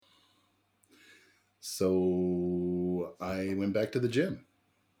So I went back to the gym.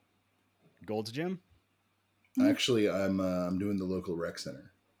 Gold's Gym? Actually, I'm doing the local rec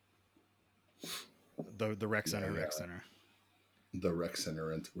center. The rec Yeah, center, rec yeah, center, the rec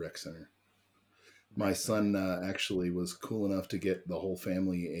center and rec center. My rec center. son actually was cool enough to get the whole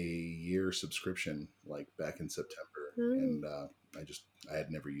family a year subscription, like back in September, Ooh. and I had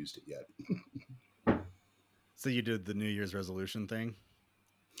never used it yet. So you did the New Year's resolution thing?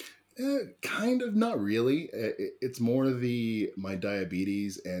 Kind of, not really. It's more my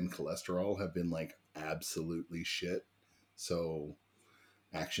diabetes and cholesterol have been like absolutely shit. So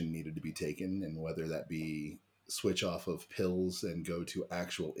action needed to be taken, and whether that be switch off of pills and go to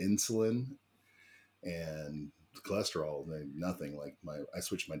actual insulin and cholesterol, nothing. Like I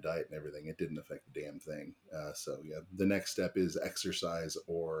switched my diet and everything. It didn't affect a damn thing. So yeah, the next step is exercise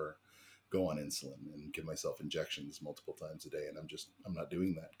or go on insulin and give myself injections multiple times a day. And I'm not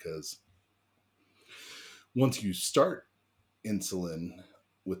doing that because once you start insulin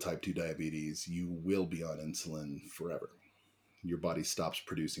with type 2 diabetes, you will be on insulin forever. Your body stops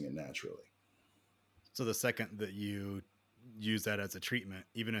producing it naturally. So the second that you use that as a treatment,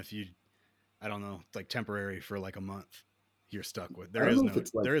 even if you, I don't know, it's like temporary for like a month, you're stuck with. I don't know if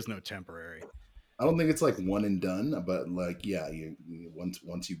it's like There is no temporary. I don't think it's like one and done, but like yeah,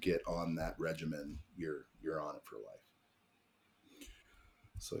 once you get on that regimen, you're on it for life.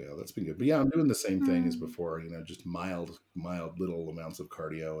 So yeah, that's been good. But yeah, I'm doing the same thing as Mm. before. Just mild little amounts of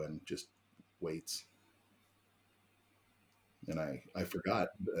cardio and just weights. And I forgot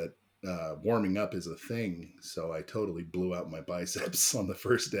that warming up is a thing, so I totally blew out my biceps on the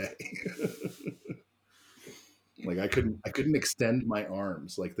first day. Like I couldn't extend my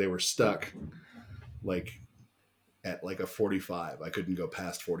arms, like they were stuck like at like a 45. I couldn't go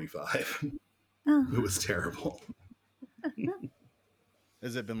past 45. It Oh. was terrible.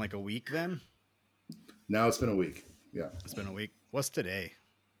 Has it been like a week then? Now it's been a week. Yeah. It's been a week. What's today?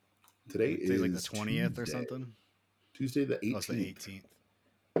 Today Today's like the is 20th or Tuesday. something. Tuesday the Oh, it's the 18th.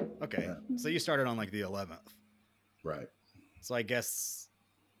 18th. Okay. Yeah. So you started on like the 11th. Right. So I guess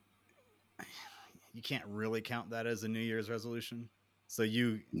you can't really count that as a New Year's resolution. So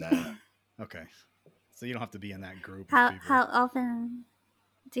Nah. okay. So you don't have to be in that group of How people. how often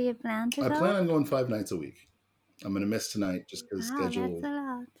do you plan to I plan go? on going 5 nights a week. I'm going to miss tonight just because Wow, that's schedule a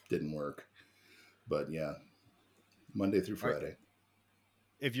lot. didn't work. But yeah, Monday through All right. Friday.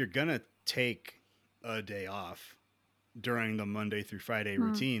 If you're going to take a day off during the Monday through Friday Hmm.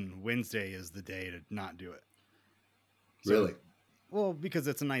 routine, Wednesday is the day to not do it. So, Really? well, because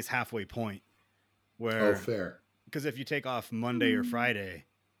it's a nice halfway point Oh, where, fair. because if you take off Monday or Hmm. Friday,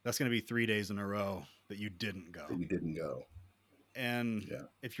 that's going to be 3 days in a row that you didn't go. That you didn't go. And Yeah.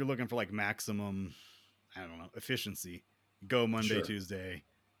 if you're looking for like maximum, I don't know, efficiency, go Monday, Sure. Tuesday,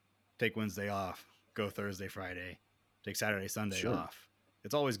 take Wednesday off, go Thursday, Friday, take Saturday, Sunday Sure. off.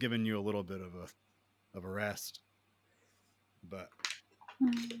 It's always giving you a little bit of a rest. But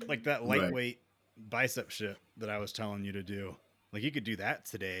like that Right. lightweight bicep shit that I was telling you to do, like you could do that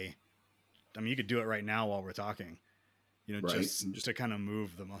today. I mean, you could do it right now while we're talking, Right. just And just to kind of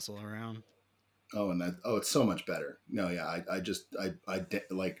move the muscle around. it's so much better. No, yeah,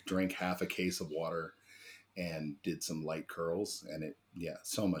 like drank half a case of water and did some light curls, and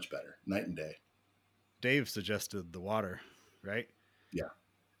so much better, night and day. Dave suggested the water, right? Yeah.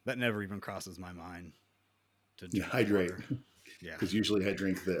 That never even crosses my mind to Yeah, drink hydrate, water. Yeah. because usually I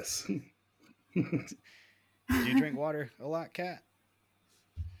drink this. Do you drink water a lot, Kat?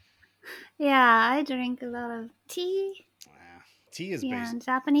 Yeah, I drink a lot of tea. Tea is Yeah, basic.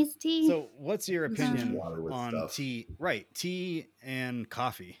 Japanese tea. So, what's your It's just opinion water with on stuff. tea? Right, tea and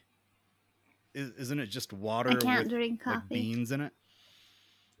coffee. Isn't it just I water can't with drink like coffee. beans in it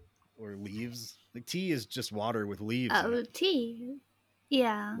or leaves? Like tea is just water with leaves in Oh, it. tea.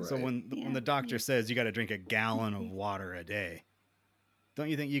 Yeah. So Right. when Yeah. the doctor Yeah. says you got to drink a gallon of Tea. water a day, don't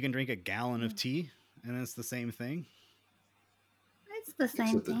you think you can drink a gallon of tea and it's the same thing? It's the same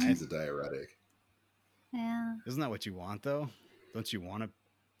Except the thing. tea's a diuretic. Yeah. Isn't that what you want though? Don't you want to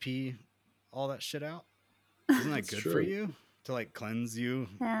pee all that shit out? Isn't that That's good for true. you to like cleanse you?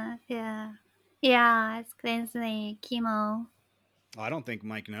 Yeah. Yeah, it's cleansing chemo Oh, I don't think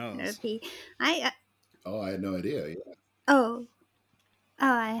Mike knows. therapy. I Oh, I had no idea. Yeah. oh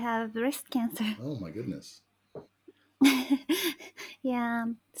I have breast cancer. Oh my goodness. Yeah,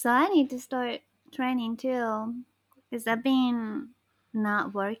 so I need to start training too, because I've been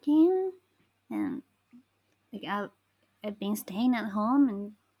not working, and like I've been staying at home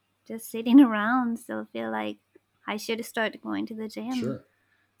and just sitting around. So I feel like I should start going to the gym. Sure.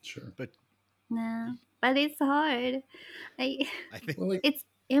 Sure. But No, but it's hard. I I think Well, like it's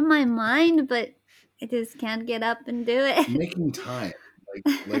in my mind, but I just can't get up and do it. Making time.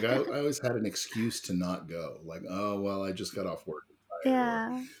 I always had an excuse to not go. Like, oh well, I just got off work and tired, or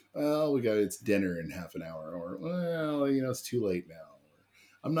Yeah. well, it's dinner in half an hour, or well, it's too late now. Or,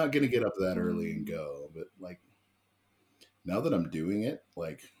 I'm not gonna get up that early and Mm. go. But like now that I'm doing it,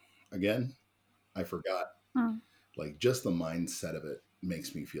 like again, I forgot. Mm. Like just the mindset of it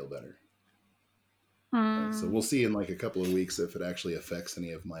makes me feel better. So we'll Mm. see in like a couple of weeks if it actually affects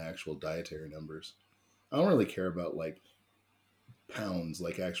any of my actual dietary numbers. I don't really care about like pounds,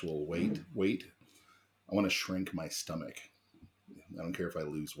 like actual weight. I want to shrink my stomach. I don't care if I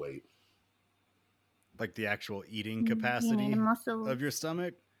lose weight. Like the actual eating You mean the capacity muscles? of your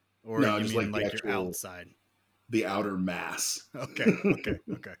stomach, or No, you just mean like the like your actual, outside? the outer mass. Okay, okay,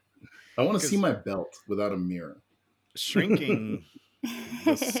 okay. I want to see Because my belt without a mirror. shrinking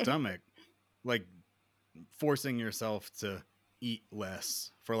the stomach, like forcing yourself to eat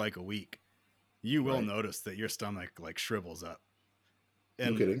less for like a week, you will Right. notice that your stomach like shrivels up. No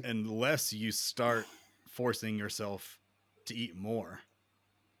And kidding. unless you start forcing yourself to eat more,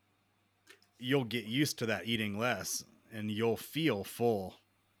 you'll get used to that eating less and you'll feel full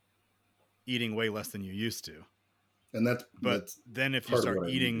eating way less than you used to. And But that's then if you part of start what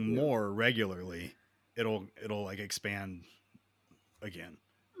I need to eating do. more regularly, it'll like expand again.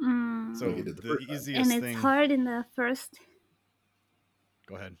 Like Mm. it So did the the first time. And easiest it's thing, hard in the first.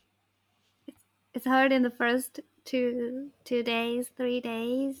 go ahead. It's hard in the first 2 days, 3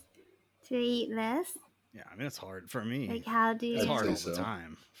 days to eat less. Yeah, I mean it's hard for me. Like, how do It's I'd hard say all you? the so.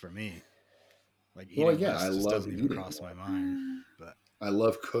 time for me. Like Well, eating yeah, I less just love doesn't even eating cross my more. mind. But I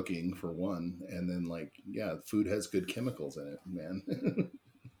love cooking for one, and then like yeah, food has good chemicals in it, man.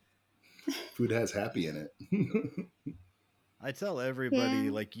 Food has happy in it. I tell everybody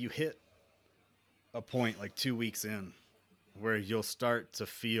Yeah. like you hit a point like 2 weeks in where you'll start to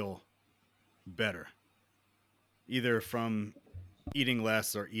feel better, either from eating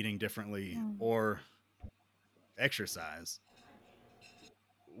less or eating differently Mm. or exercise,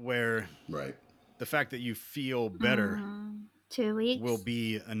 where Right. the fact that you feel better Mm. Two will weeks.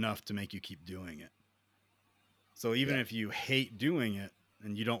 be enough to make you keep doing it. So even Yeah. if you hate doing it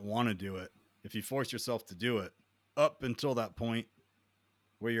and you don't want to do it, if you force yourself to do it up until that point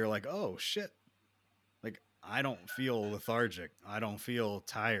where you're like, oh shit, like I don't feel lethargic, I don't feel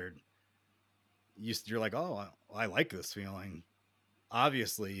tired. You're like, oh, I like this feeling.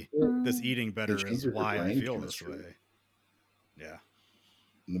 Obviously, Well, this Mm. eating it better is changes your why I brain feel this chemistry. way. Yeah.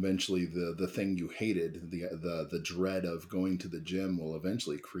 And eventually the thing you hated, the dread of going to the gym will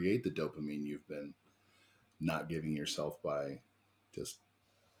eventually create the dopamine you've been not giving yourself by just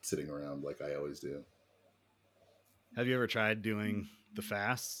sitting around like I always do. Have you ever tried doing the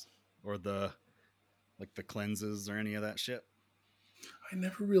fasts or the like the cleanses or any of that shit? I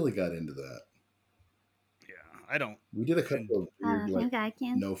never really got into that. Yeah, I don't. We did a And couple of I weird don't like think I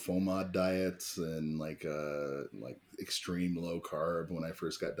can. no FOMOD diets and like extreme low carb when I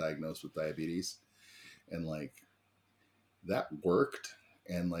first got diagnosed with diabetes. And like that worked.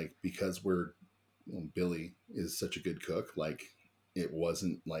 And like because Billy is such a good cook, like it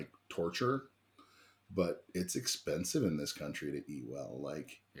wasn't like torture, but it's expensive in this country to eat well.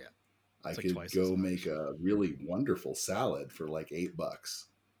 Like yeah, I it's like could twice as go make much. a really wonderful salad for like $8,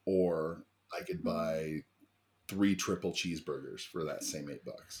 or I could Mm. buy three triple cheeseburgers for that same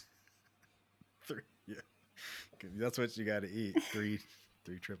 $8. Three, yeah, that's what you got to eat. Three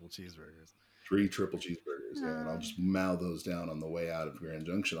triple cheeseburgers. Three triple cheeseburgers, yeah, and I'll Uh, just mow those down on the way out of Grand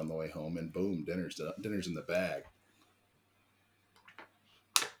Junction on the way home, and boom, dinner's in the bag.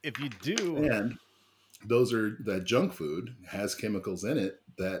 If you do, And those are that junk food has chemicals in it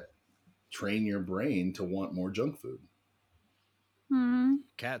that train your brain to want more junk food. mm.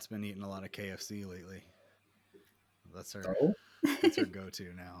 Kat's been eating a lot of KFC lately. That's her. Oh, That's her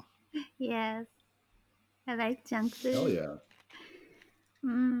go-to now. Yes, I like junk hell food. yeah.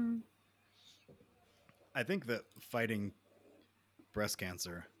 Mm. I think that fighting breast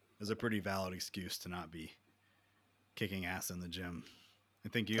cancer is a pretty valid excuse to not be kicking ass in the gym. I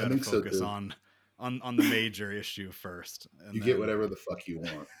think you I got to think so focus too. on the major issue first, and You get then whatever the fuck you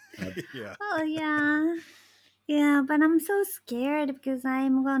want. yeah, Oh yeah, yeah. But I'm so scared because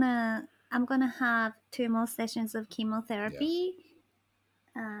I'm gonna have 2 more sessions of Yeah. chemotherapy.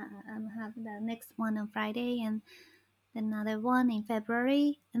 I'm having the next one on Friday and another one in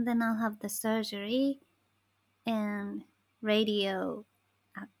February, and then I'll have the surgery and radio.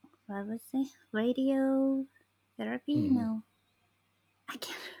 What was it? Radio therapy? Hmm. No, I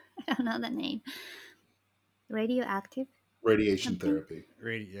can't. I don't know the name. Radioactive Radiation something. therapy.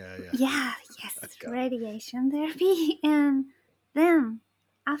 yeah, yeah. Yeah, yes, I got it. radiation therapy. And then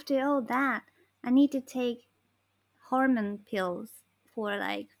after all that, I need to take hormone pills for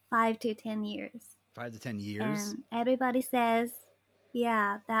like 5 to 10 years. 5 to 10 years. And everybody says,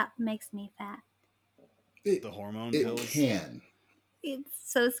 yeah, that makes me fat. It The hormone it pills. can.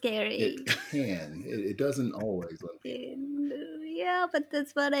 It's so It scary. can. It doesn't always let people. And, yeah, but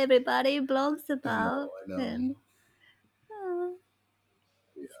that's what everybody blogs I know. about. I know. And uh,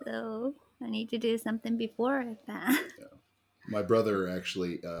 so I need to do something before that. Yeah. My brother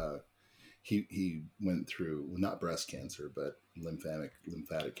actually, he went through not breast cancer but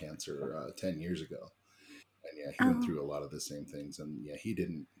lymphatic cancer 10 years ago, and yeah, he went Oh, through a lot of the same things, and yeah, he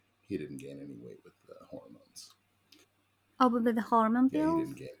didn't gain any weight with the hormones. oh, but with the hormone Yeah, he pills?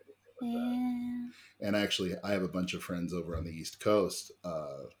 didn't gain anything with that. Yeah. And actually, I have a bunch of friends over on the East Coast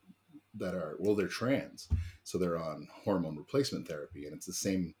that are, well, they're trans, so they're on hormone replacement therapy, and it's the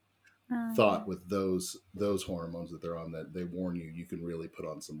same thought with those hormones that they're on, that they warn you you can really put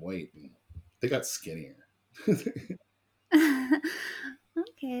on some weight, and they got skinnier.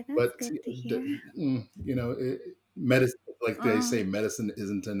 Okay, that's But good to hear. medicine, like they Oh, say, medicine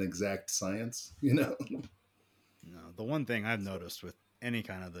isn't an exact science. No, the one thing I've noticed with any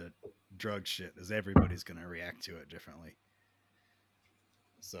kind of the drug shit is everybody's going to react to it differently.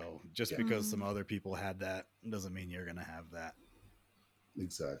 So just Yeah, because some mm, other people had that doesn't mean you're going to have that.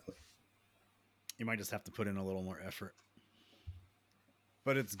 exactly. You might just have to put in a little more effort.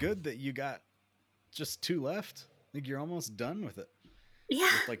 But it's good that you got just two left. Like you're almost done with it, yeah,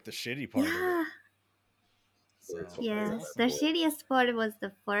 with like the shitty part of it. yeah. It's So that's horrible. Yes, the awesome. shittiest part was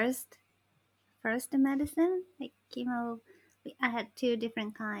the first medicine, like chemo. I had two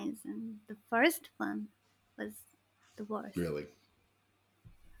different kinds, and the first one was the worst. Really,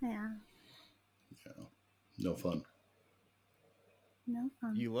 Yeah, yeah, no fun. no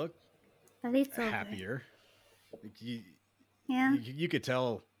fun. You look But it's over. happier. Like Yeah. you could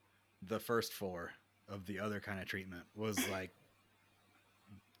tell the first four of the other kind of treatment was like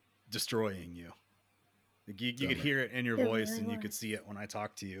destroying you. Like you could Bummer. hear it in your It voice really and you could was. see it when I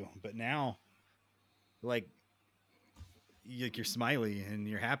talk to you. But now, like, you're smiley and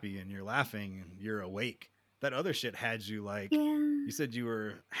you're happy and you're laughing and you're awake. That other shit had you like, Yeah. you said you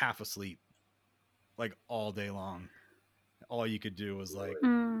were half asleep like all day long. All you could do was like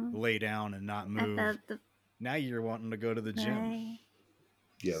Mm, lay down and not I move. felt the Now you're wanting to go to the gym. right.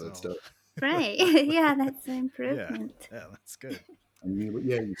 Yeah, that's So, dope. Right. Yeah, that's an yeah, improvement. yeah, that's good. And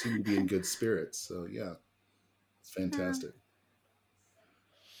yeah, you seem to be in good spirits, so yeah, it's Yeah. fantastic.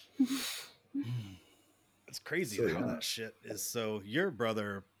 It's crazy So how yeah, that shit is. So, your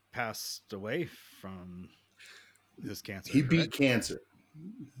brother passed away from his cancer, he beat correct? cancer.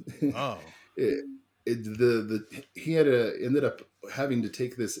 Oh, it, the he had ended up having to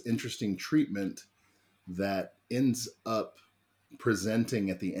take this interesting treatment that ends up presenting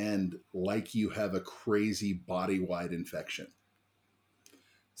at the end like you have a crazy body wide infection.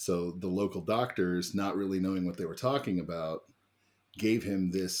 So the local doctors, not really knowing what they were talking about, gave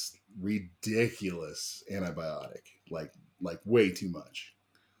him this ridiculous antibiotic, like way too much,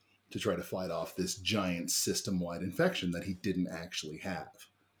 to try to fight off this giant system wide infection that he didn't actually have,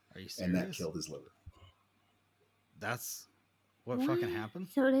 are you and that serious? killed his liver. That's what fucking What? happened?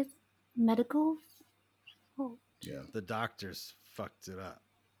 So it is medical fault. Yeah. The doctors fucked it up.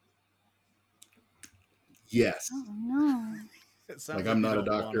 Yes. Oh no. It Like, sounds I'm like you not a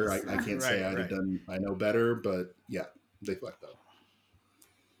don't want doctor. to. I can't say Right, I'd have right. done. I know better, but yeah, they fucked up.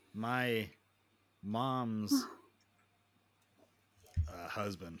 My mom's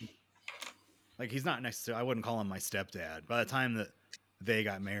husband, like he's not necessarily, I wouldn't call him my stepdad. By the time that they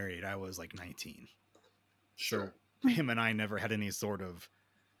got married, I was like 19. Sure. So him and I never had any sort of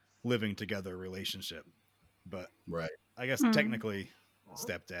living together relationship. But Right. I guess Mm. technically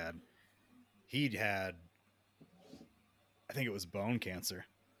stepdad. He'd had, I think it was bone cancer,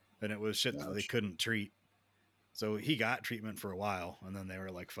 and it was shit that they Ouch. couldn't treat. So he got treatment for a while, and then they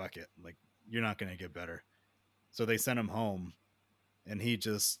were like, "Fuck it, like you're not gonna get better." So they sent him home, and he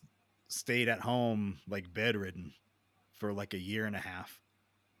just stayed at home like bedridden for like a year and a half.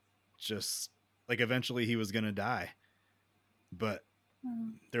 Just like eventually he was gonna die, but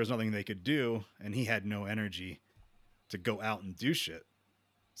Mm. there was nothing they could do, and he had no energy to go out and do shit.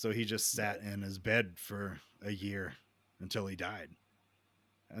 So he just sat Right. in his bed for a year until he died.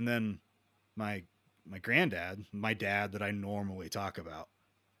 And then my my granddad, my dad that I normally talk about,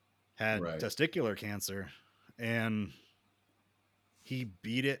 had Right. testicular cancer, and he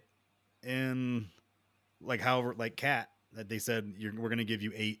beat it in like however like cat that they said we're going to give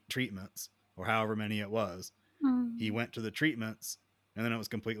you 8 treatments or however many it was. He Mm. went to the treatments and then it was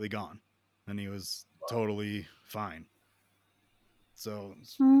completely gone and he was totally fine. So,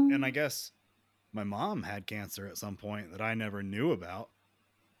 and I Mm. guess my mom had cancer at some point that I never knew about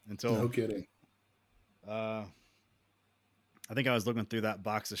No until kidding. I think I was looking through that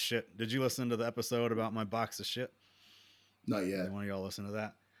box of shit. Did you listen to the episode about my box of shit? Not Did yet. one of y'all listen to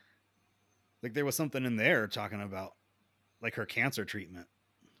that? Like there was something in there talking about like her cancer treatment.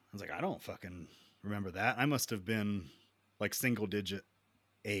 I was like, I don't fucking remember that. I must have been like single digit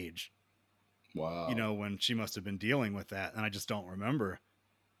age, Wow. when she must have been dealing with that, and I just don't remember.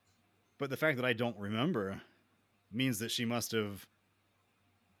 But the fact that I don't remember means that she must have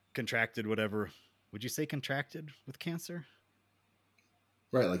contracted whatever. Would you say contracted with cancer?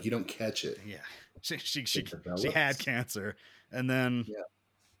 Right, like you don't catch it. Yeah, she she It she, she had develops. cancer, and then Yeah.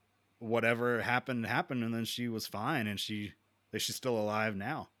 whatever happened, and then she was fine, and she's still alive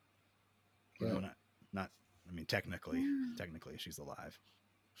now. Right. Not. I mean, technically she's alive,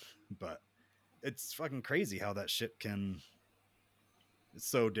 but it's fucking crazy how that shit can. It's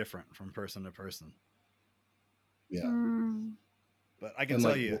so different from person to person. Yeah. Mm. But I can And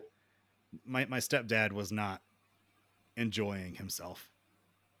tell like, you, my stepdad was not enjoying himself.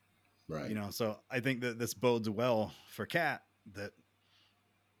 right. So I think that this bodes well for Kat, that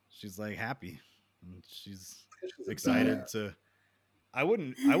she's like happy and she's She's a excited badass. to. I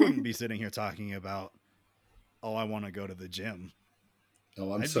wouldn't be sitting here talking about, oh, I want to go to the gym.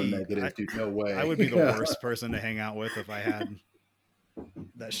 Oh, I'm I'd so be negative, dude. No I way. would be the Yeah. worst person to hang out with if I had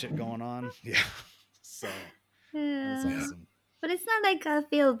that shit going on. Yeah. So that's Yeah. Yeah. awesome. But it's not like I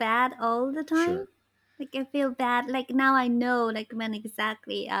feel bad all the time. Sure. Like I feel bad. Like now I know like when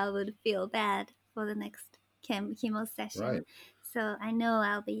exactly I would feel bad for the next chemo Right. session. So I know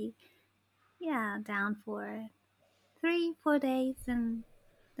I'll be down for 3-4 days and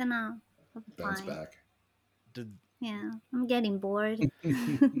then I'll be Bounce fine. back. Did Yeah, I'm getting bored.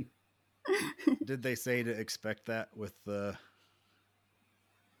 did they say to expect that with the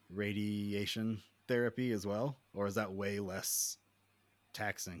radiation therapy as well, or is that way less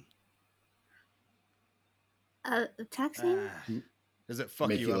taxing? Taxing? Ah, does it fuck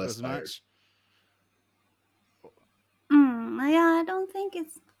Make you you up less as tired. much? Yeah, I don't think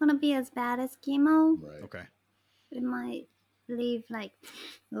it's gonna be as bad as chemo. Right. Okay. It might leave like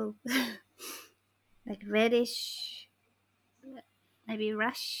oh, like reddish, maybe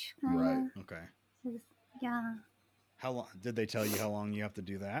rush Right. kind Okay. of. Yeah. How long did they tell you how long you have to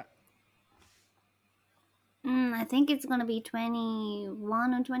do that? I think it's gonna be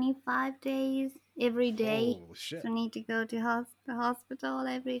 21 or 25 days every day. Holy shit. So I need to go to the hospital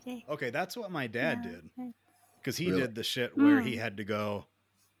every day. Okay, that's what my dad Yeah. did, because he Really. did the shit where he Mm, had to go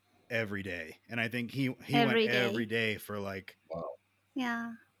every day, and I think he went every every day. day for like Wow.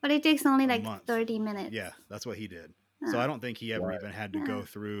 Yeah. But it takes only a like month. 30 minutes. Yeah, that's what he did. So Uh, I don't think he ever Right. even had to yeah. go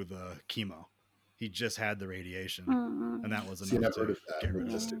through the chemo. He just had the radiation, Mm-mm. and that was See, and enough I've heard to of that get with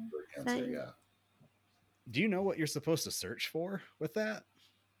rid of it. Yeah. testicular So cancer. Yeah. Do you know what you're supposed to search for with that?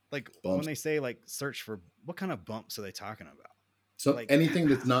 Like when Bumps. they say like search for, what kind of bumps are they talking about? So Like, anything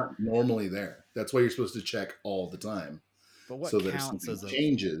that's not normally there. That's why you're supposed to check all the time. but So that if something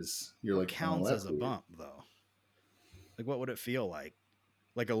changes, you're what like, oh, counts that's as a weird. bump though? Like what would it feel like?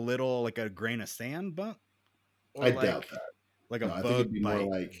 Like a little, like a grain of sand bump, or I doubt that. like a No, I think it'd bug be more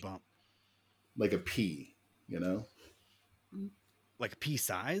bite bump, like a pea, you know? like pea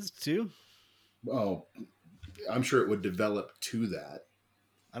sized too? Oh, I'm sure it would develop to that.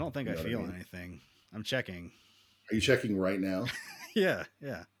 I don't think You I know what I feel mean? anything. I'm checking. Are you checking right now? Yeah,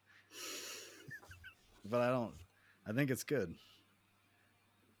 but I don't. I think it's good.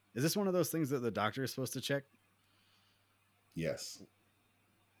 Is this one of those things that the doctor is supposed to check? Yes.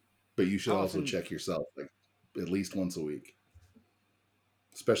 But you should How also often? check yourself like at least once a week.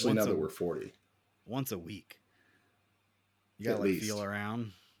 Especially Once now a that we're 40. once a week. You gotta At like feel least.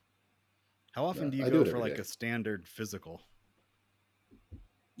 around. How often Yeah, do you I do go it for every like day. a standard physical?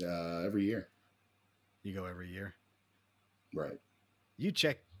 Every year. You go every year. Right. You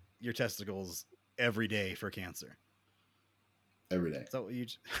check your testicles every day for cancer. Every day. Is that what you?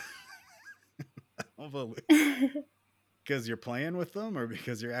 I don't believe, because you're playing with them, or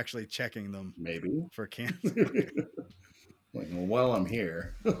because you're actually checking them Maybe. for cancer? Like, well, while I'm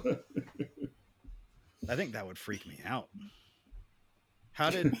here. I think that would freak me out. How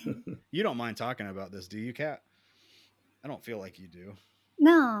did you don't mind talking about this, do you, Kat? I don't feel like you do.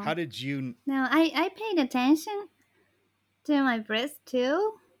 no. How did you? No, I paid attention to my breast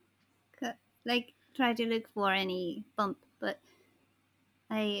too. Like try to look for any bump, but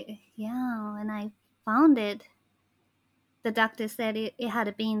when I found it, the doctor said it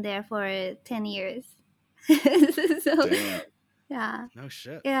had been there for 10 years. So Damn. yeah, No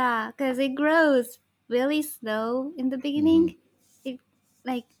shit. yeah, because it grows really slow in the Hmm. beginning. It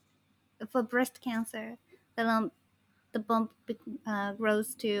like for breast cancer, the lump, the bump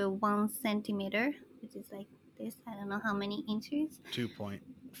grows to 1 centimeter, which is like this. I don't know how many inches.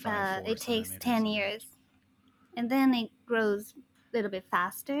 2.54 It takes centimeters. 10 years, and then it grows a little bit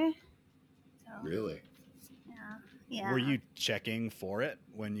faster. So Really? yeah, Were yeah. you checking for it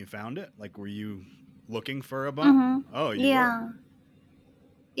when you found it? Like, were you looking for a bump? Mm-hmm. Oh, you were. Yeah.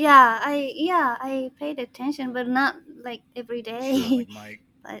 Yeah, I paid attention, but not like every Not Sure. day. like Mike.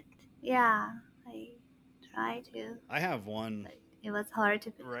 But yeah, I try to, I have one but it was hard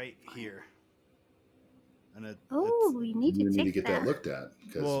to right find. here, and it's Oh, we need to You need to check get that that. looked at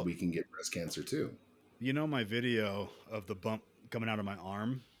because well, we can get breast cancer too. you know my video of the bump coming out of my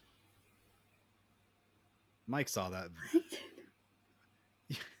arm. Mike saw that.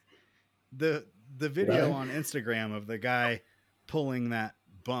 the The video Right? on Instagram of the guy pulling that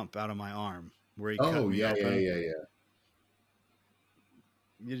bump out of my arm where he cut Oh, me yeah, yeah, open. yeah, yeah.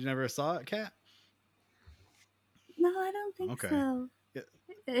 You never saw it, Kat? No, I don't think Okay. so. It,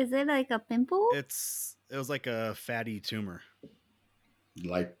 Is it like a pimple? it was like a fatty tumor.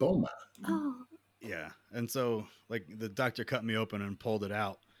 Lipoma. Oh, Yeah. And so like the doctor cut me open and pulled it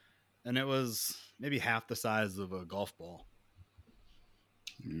out, and it was maybe half the size of a golf ball.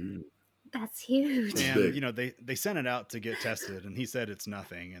 Mm, that's huge. it's And big, they sent it out to get tested, and he said it's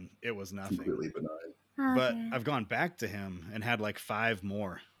nothing, and it was nothing. completely benign. But Okay. I've gone back to him and had like 5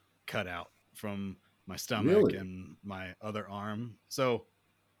 more cut out from my stomach Really? and my other arm. So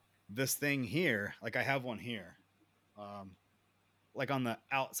this thing here, like I have one here, um, like on the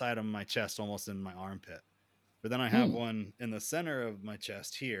outside of my chest, almost in my armpit. But then I have Hmm. one in the center of my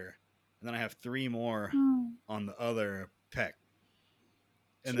chest here, and then I have 3 more Hmm. on the other pec.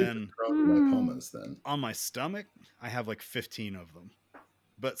 So And you've been then prone to Hmm. lipomas then. on my stomach, I have like 15 of them.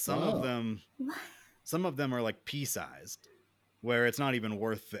 But Wow. What? some of them are like pea sized, where it's not even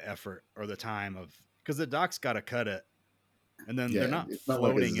worth the effort or the time of, because the doc's got to cut it, and then they're Yeah, not it's not like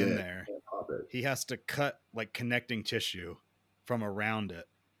a floating zit. in You there. can't pop it. He has to cut like connecting tissue from around it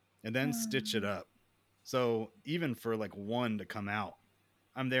and then stitch it Hmm. up. So even for like one to come out,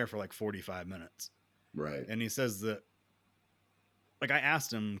 I'm there for like 45 minutes. Right. And he says that, like, I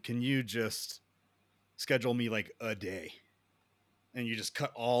asked him, can you just schedule me like a day and you just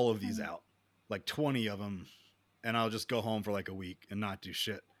cut all of these out, like 20 of them, and I'll just go home for like a week and not do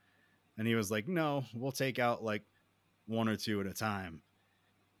shit? And he was like, no, we'll take out like one or two at a time.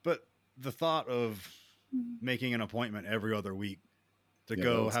 But the thought of Hmm. making an appointment every other week to Yeah, that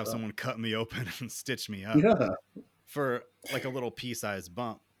go would have suck. someone cut me open and stitch me up Yeah. for like a little pea-sized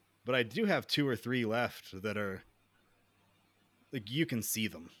bump. But I do have 2 or 3 left that are like, you can see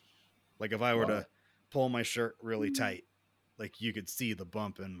them. Like if I were Wow. to pull my shirt really Hmm. tight, like you could see the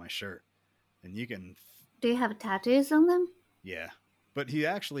bump in my shirt, and you can, Do you have tattoos on them? yeah. But he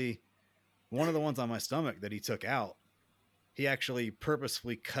actually, one of the ones on my stomach that he took out, he actually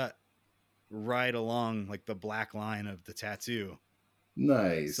purposefully cut right along like the black line of the tattoo, so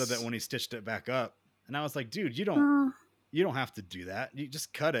that Nice. when he stitched it back up, and I was like, dude, Oh. you don't have to do that. You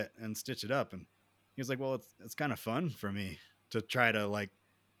just cut it and stitch it up. And he was like, well, it's kind of fun for me to try to like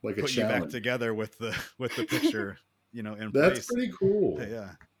Like a put you back challenge. together with the with the picture, in That's place. pretty cool.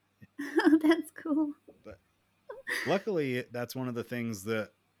 Yeah. That's cool. But luckily that's one of the things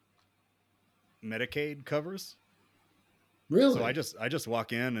that Medicaid covers. So Really? I just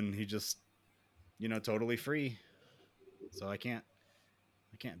walk in and he just, totally free. So I can't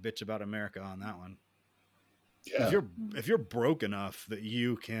bitch about America on that one. If Yeah. you're if you're broke enough that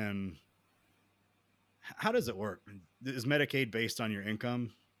you can, how does it work? Is Medicaid based on your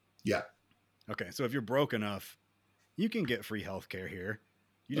income? Yeah. Okay, so if you're broke enough, you can get free healthcare here.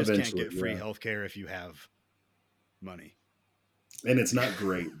 You just can't Eventually, get free yeah. healthcare if you have money. And it's not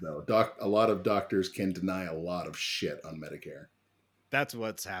great though. A lot of doctors can deny a lot of shit on Medicare. That's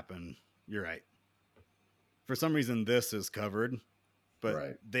what's happened. You're right. For some reason this is covered, but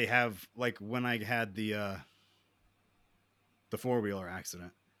Right. they have, like when I had the four-wheeler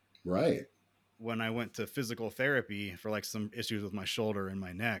accident, Right. when I went to physical therapy for like some issues with my shoulder and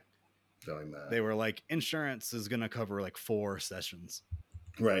my neck, Going that. they were like, insurance is going to cover like 4 sessions.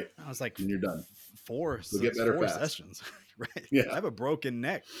 Right. I was like, And you're done. four, You'll get better four fast. sessions, right? I Yeah. have a broken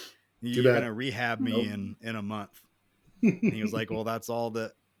neck. Too You're bad. gonna rehab me Nope. in a month. And he was like, well, that's all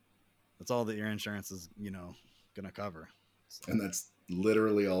that your insurance is, gonna cover. So, And that's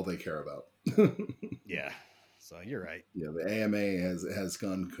literally all they care about. yeah. So you're right. Yeah, the AMA has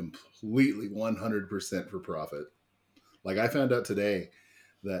gone completely 100% for profit. Like I found out today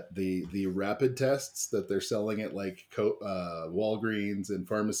that the rapid tests that they're selling at like Walgreens and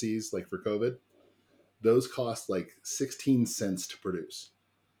pharmacies, like for COVID, those cost like 16 cents to produce.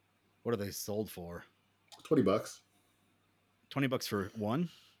 What are they sold for? $20. $20 for one?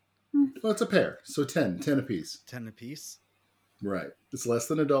 Well, it's a pair, so 10 a piece. 10 a piece? Right. It's less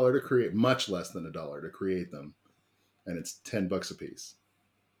than $1 to create, much less than $1 to create them, and it's $10 a piece.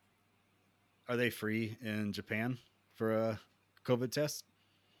 Are they free in Japan for a COVID test?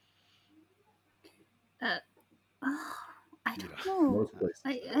 Uh, oh, I You don't know, know. Most places.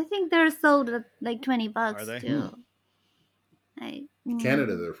 I think they're sold at like $20 Are they? too. I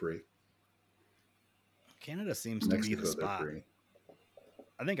Canada, they're free. Canada seems to be the Mexico, they're spot. free.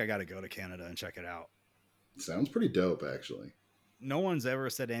 I think I got to go to Canada and check it out. Sounds pretty dope, actually. No one's ever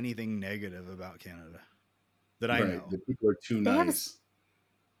said anything negative about Canada that I Right. know. The people are too They have a nice.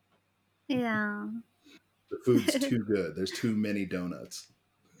 yeah. The food's too good. There's too many donuts.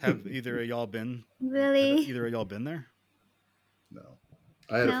 Have either of y'all been? Have Really? either of y'all been there? No.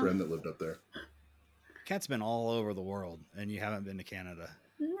 I had a No. friend that lived up there. Kat's been all over the world, and you haven't been to Canada.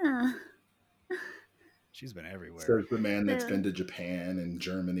 Yeah. She's been everywhere. Says the man that's Yeah. been to Japan and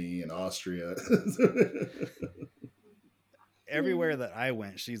Germany and Austria. Everywhere that I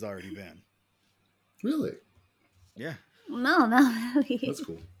went, she's already been. Really? Yeah. No, not really. That's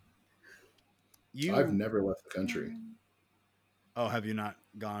cool. You? I've never left the country. Oh, have you not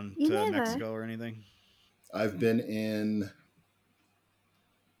gone You to never? Mexico or anything? I've been in,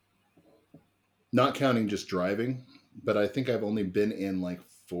 not counting just driving, but I think I've only been in like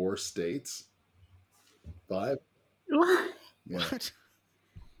 4 states. 5? What? Yeah. What?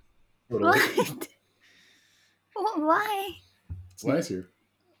 Totally. What? Why? It's What? nice here.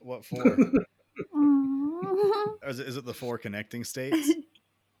 What for? Mm. Is it the 4 connecting states?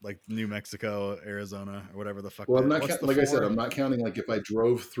 Like New Mexico, Arizona, or whatever the fuck. Well, I'm not What's the like 4? I said, I'm not counting like if I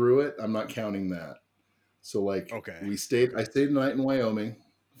drove through it, I'm not counting that. So like Okay. I stayed a night in Wyoming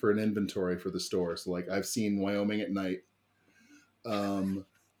for an inventory for the store. So like I've seen Wyoming at night.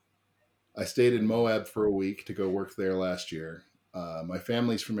 I stayed in Moab for a week to go work there last year. My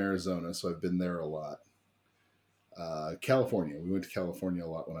family's from Arizona, so I've been there a lot. California. We went to California a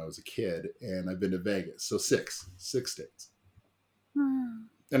lot when I was a kid, and I've been to Vegas. So six states,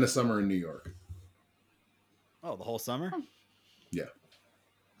 and a summer in New York. Oh, the whole summer? Yeah,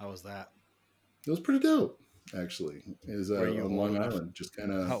 How was that? it was pretty dope. Actually, it was Were you on old Long enough? Island, just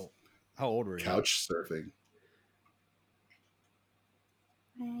kind of How old were you? couch surfing.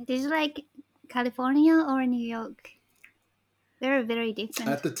 Did you like California or New York? They're very different.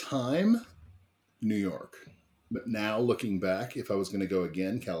 At the time, New York, but now looking back, if I was going to go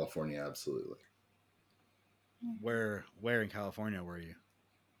again, California, absolutely. Where in California were you?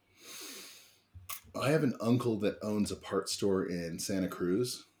 I have an uncle that owns a part store in Santa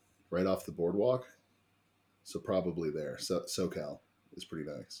Cruz, right off the boardwalk. So probably there. So SoCal is pretty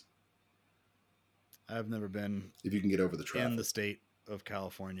nice I've never been if you can get over the traffic. in the state of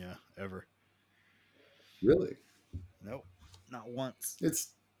California ever. Really, Nope, not once. it's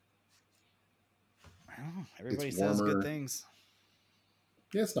I don't know. Everybody says warmer. good things.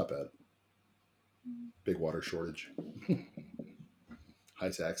 Yeah, it's not bad. Big water shortage, high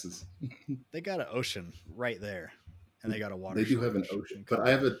taxes. They got an ocean right there, and they got a water. They do have an shortage ocean, in but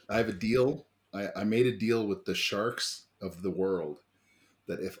I have a deal. I made a deal with the sharks of the world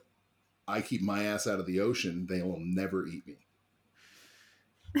that if I keep my ass out of the ocean, they will never eat me.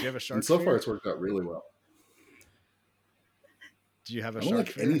 Do you have a shark? And so fear? far, it's worked out really well. Do you have a I don't shark? like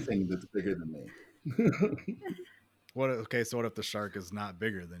fear? anything that's bigger than me. What? Okay, so what if the shark is not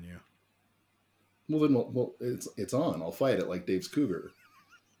bigger than you? Well, then, well, it's on. I'll fight it like Dave's cougar.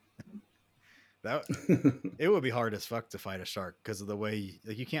 That it would be hard as fuck to fight a shark because of the way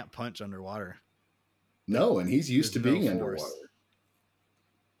you can't punch underwater. No, and he's used to There's no being force. underwater.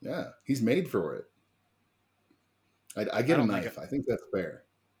 Yeah, he's made for it. I get I a don't knife. I think that's fair.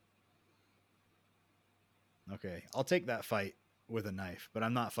 Okay, I'll take that fight with a knife, but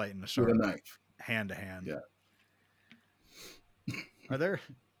I'm not fighting a shark With a knife. hand to hand. Yeah. Are there?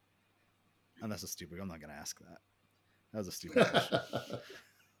 Oh, that's a stupid. I'm not going to ask that. That was a stupid question.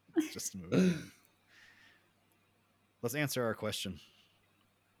 Just move on. Let's answer our question.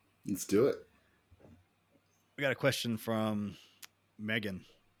 Let's do it. We got a question from Megan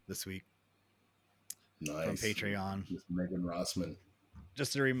this week Nice. from Patreon. Miss Megan Rossman.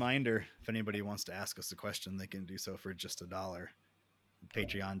 Just a reminder, if anybody wants to ask us a question, they can do so for just $1.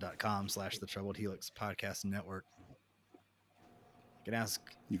 Patreon.com/the Troubled Helix Podcast Network. You can ask.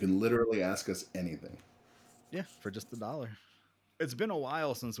 You can literally ask us anything. Yeah, for just $1. It's been a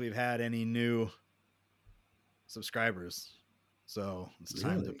while since we've had any new subscribers, so it's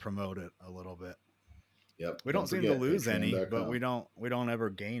time to Really? promote it a little bit. Yep. We don't seem to lose any, but patreon.com. we don't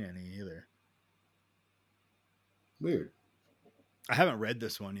ever gain any either. Weird. I haven't read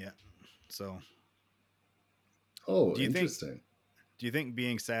this one yet. So, Oh, do you think interesting. do you think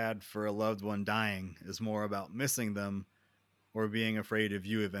being sad for a loved one dying is more about missing them or being afraid of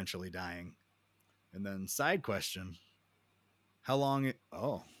you eventually dying? And then side question, how long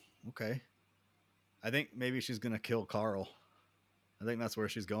oh, okay. I think maybe she's going to kill Carl. I think that's where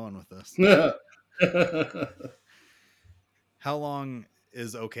she's going with this. How long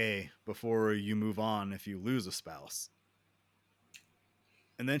is okay before you move on if you lose a spouse?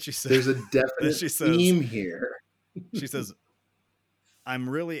 And then she said There's a then definite she says theme here. she says I'm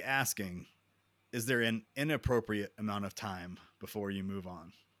really asking, is there an inappropriate amount of time before you move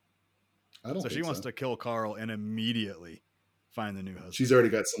on? I don't So she think wants so. to kill Carl and immediately find the new She's husband. already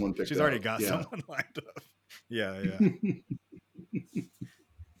got someone picked She's already out. got Yeah. someone lined up. Yeah, yeah.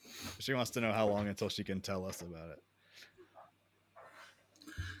 She wants to know how long until she can tell us about it.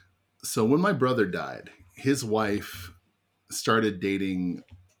 So when my brother died, his wife started dating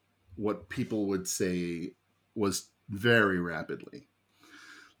what people would say was very rapidly.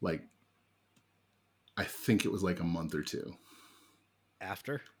 Like, I think it was like a month or two.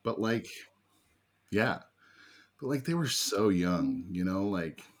 After? But like, yeah. But like they were so young,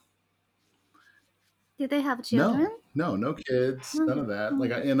 like Did they have children? no kids, none of that.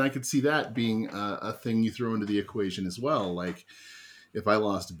 Like, and I could see that being a thing you throw into the equation as well. Like, if I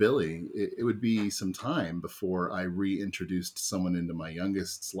lost Billy, it would be some time before I reintroduced someone into my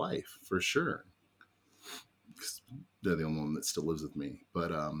youngest's life for sure. 'Cause they're the only one that still lives with me.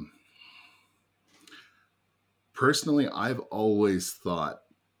 But personally, I've always thought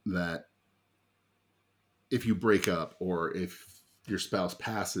that if you break up or if your spouse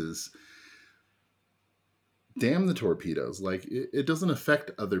passes, damn the torpedoes. Like, it doesn't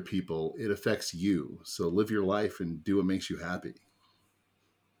affect other people, it affects you. So live your life and do what makes you happy.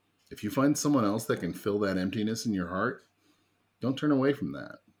 If you find someone else that can fill that emptiness in your heart, don't turn away from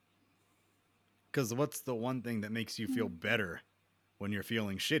that. Because what's the one thing that makes you feel better when you're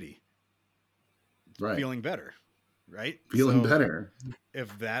feeling shitty? Right. Feeling better, right? Feeling So better.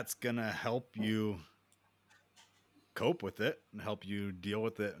 if that's going to help you cope with it and help you deal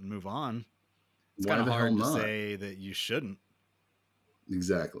with it and move on, it's kind Why of the hell hard to not? say that you shouldn't.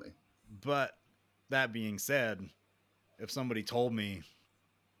 Exactly. But that being said, if somebody told me,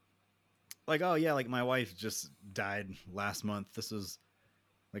 like, oh, yeah, like my wife just died last month, this is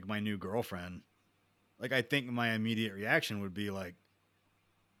like my new girlfriend, like, I think my immediate reaction would be oh, like,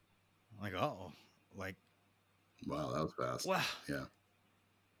 Wow, that was fast. well, Yeah.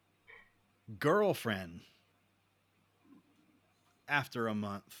 girlfriend after a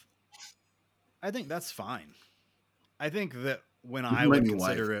month. I think that's fine. I think that when I My would new wife.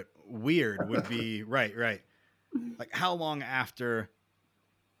 consider it weird would be right. Like how long after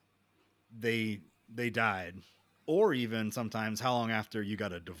they they died, or even sometimes how long after you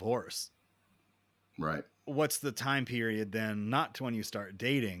got a divorce. Right. What's the time period then? Not to when you start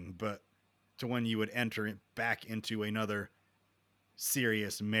dating, but to when you would enter back into another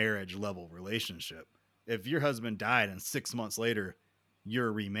serious marriage level relationship. If your husband died and 6 months later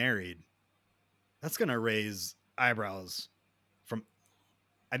you're remarried, that's going to raise eyebrows from,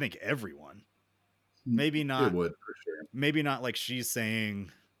 I think, everyone. Maybe It not, would for sure. maybe not like she's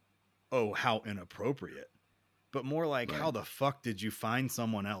saying, oh, how inappropriate, but more like, Right. how the fuck did you find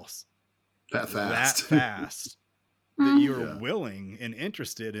someone else That that fast. fast that you're Yeah. willing and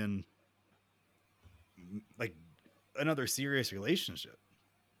interested in like another serious relationship?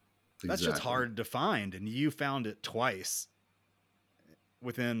 That's just Exactly. hard to find. And you found it twice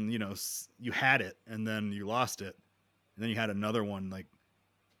within, you had it and then you lost it. And then you had another one. Like,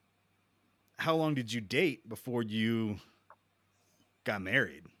 how long did you date before you got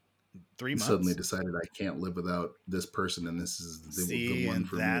married? 3 Suddenly months? decided I can't live without this person, and this is the See, one and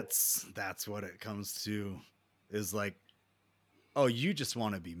for me. that's what it comes to, is like, oh, you just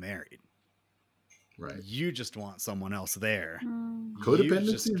want to be married. Right. You just want someone else there.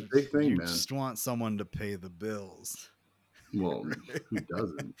 Codependency is a big thing, You man. just want someone to pay the bills. Well, who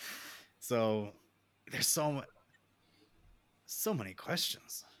doesn't? So there's so many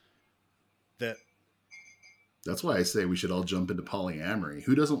questions that That's why I say we should all jump into polyamory.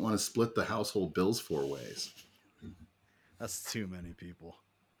 Who doesn't want to split the household bills 4 ways? that's too many people.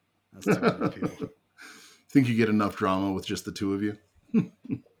 That's too many people. Think you get enough drama with just the two of you?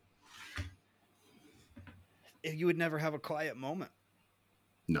 You would never have a quiet moment.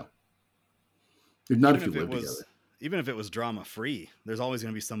 No. Not Even if you if it live together. was even if it was drama free, there's always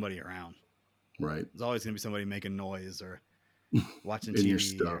going to be somebody around. Right. There's always going to be somebody making noise or watching In your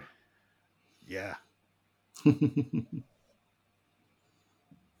TV stuff. or yeah.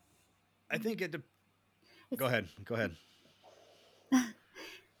 I think it. Go ahead.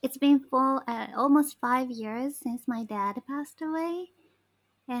 it's been almost 5 years since my dad passed away,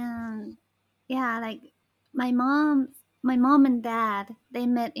 and yeah, like my mom, my mom and dad, they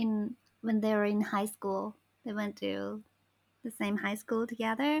met in when they were in high school. They went to the same high school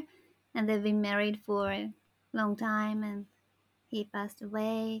together, and they've been married for a long time. And he passed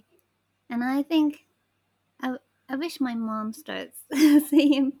away, and I think I, I wish my mom starts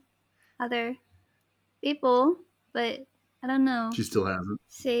seeing other people, but I don't know. She still hasn't.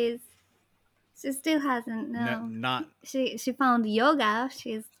 She's she still hasn't. No, Not she found yoga.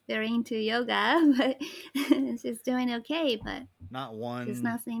 She's very into yoga, but she's doing okay. But not she's one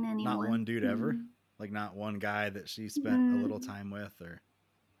not seeing not anyone. one dude ever. Mm. Like not one guy that she spent a little Mm, time with or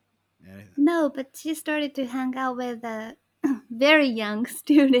anything. no, but she started to hang out with very young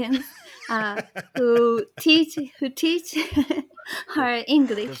students uh, who teach Good her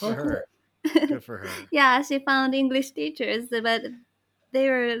English. good for Oh, her. cool. Good for her. Yeah, she found English teachers, but they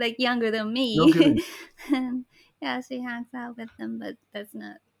were like younger than No kidding. me. And yeah, she hangs out with them, but that's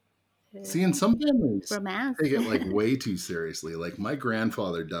not uh, See, and some families romance. take it like way too seriously. Like my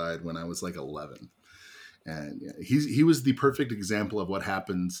grandfather died when I was like 11, and yeah, he was the perfect example of what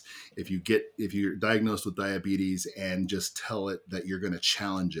happens if you're diagnosed with diabetes and just tell it that you're going to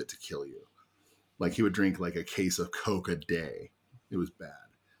challenge it to kill you. Like he would drink like a case of Coke a day. It was bad.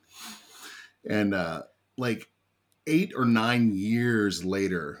 And like 8 or 9 years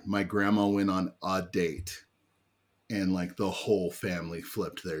later, my grandma went on a date, and like the whole family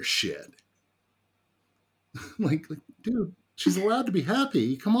flipped their shit. Like, dude, she's allowed to be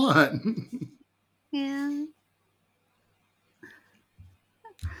happy. Come on. Yeah.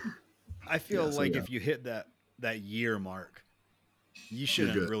 I feel Yeah, so like yeah, if you hit that year mark, you you're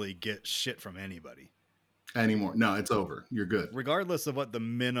shouldn't good really get shit from anybody. anymore. No, it's over. You're good. Regardless of what the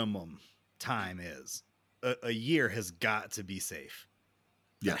minimum time is. A year has got to be safe.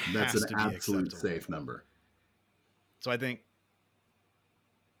 Yeah, That that's an has to be absolute acceptable. safe number. So I think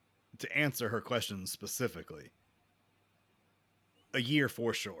to answer her question specifically, a year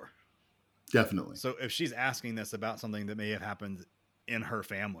for sure. Definitely. So if she's asking this about something that may have happened in her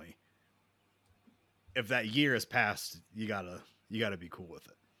family, if that year has passed, you gotta be cool with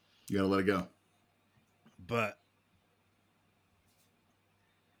it. You gotta let it go. But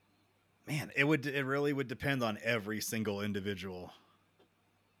man, it really would depend on every single individual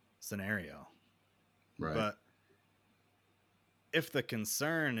scenario. Right. But if the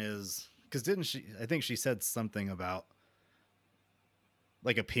concern is because didn't she? I think she said something about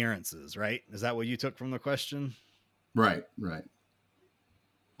like appearances, right? Is that what you took from the question? Right. Right.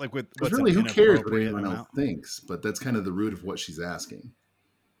 Like with Because what's an really, who cares what inappropriate anyone else amount? thinks? But that's kind of the root of what she's asking.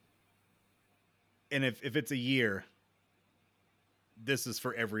 And if it's a year, this is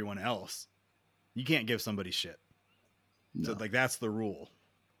for everyone else. You can't give somebody shit. So No. like that's the rule,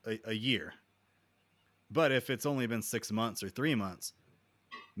 a year. But if it's only been 6 months or 3 months,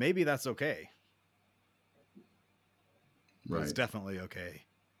 maybe that's okay. But it's Right. definitely okay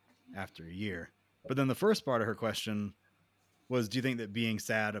after a year. But then the first part of her question was, do you think that being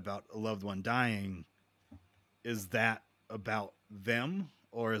sad about a loved one dying is that about them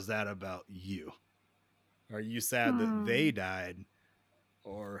or is that about you? Are you sad that they Hmm. died?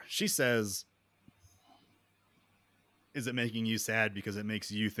 Or she says, is it making you sad because it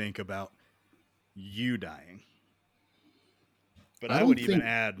makes you think about you dying? But I I would don't even think.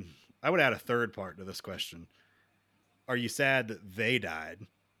 add, I would add a third part to this question. Are you sad that they died?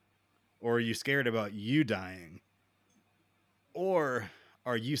 Or are you scared about you dying? Or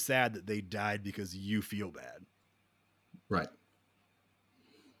are you sad that they died because you feel bad? Right.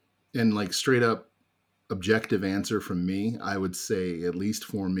 And like straight up objective answer from me, I would say, at least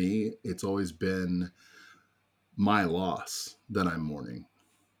for me, it's always been my loss that I'm mourning.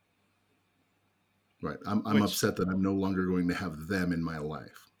 Right. I'm Which upset that I'm no longer going to have them in my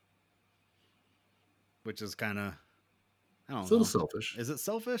life. which is kind of, I don't It's a little know. selfish. Is it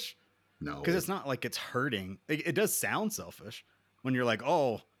selfish? Because No. it's not like it's hurting. It does sound selfish when you're like,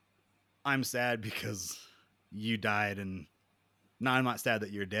 oh, I'm sad because you died. And no, I'm not sad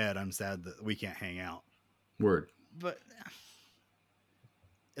that you're dead. I'm sad that we can't hang out. Word. But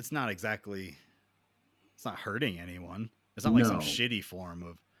it's not exactly, it's not hurting anyone. It's not like some No. shitty form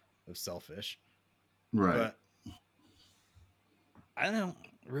of selfish. Right. But I don't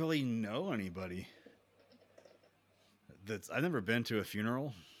really know anybody I've never been to a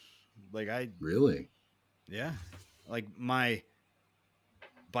funeral. Like Really? yeah, like my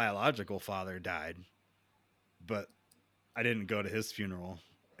biological father died, but I didn't go to his funeral.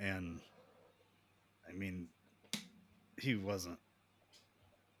 And I mean, he wasn't,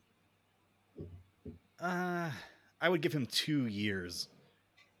 uh, I would give him 2 years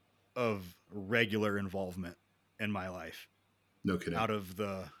of regular involvement in my life. No kidding. Out of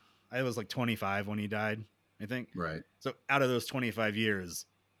I was like 25 when he died, I think. Right. So out of those 25 years,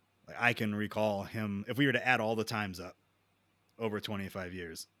 like I can recall him. If we were to add all the times up over 25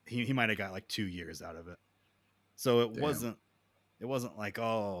 years, he might have got like 2 years out of it. So Damn. it wasn't like,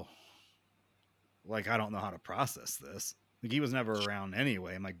 oh, like I don't know how to process this. Like he was never around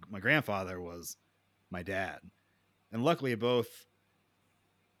anyway. My grandfather was my dad, and luckily both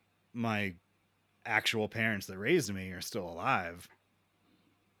my actual parents that raised me are still alive.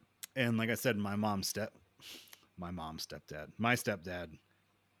 And like I said, my stepdad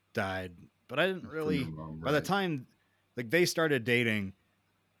died, but I didn't From your really. mom, By the right? time like they started dating,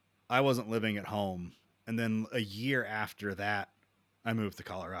 I wasn't living at home, and then a year after that, I moved to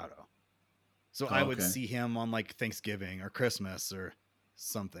Colorado. So I Oh, would okay. see him on like Thanksgiving or Christmas or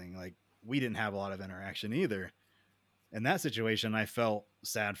something. Like we didn't have a lot of interaction either. In that situation, I felt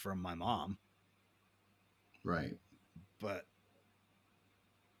sad for my mom, Right. but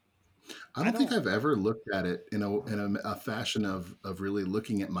I I don't think don't I've ever looked at it in a fashion of really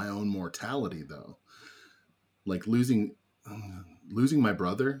looking at my own mortality though. Like losing my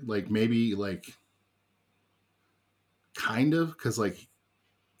brother, like maybe like kind of because like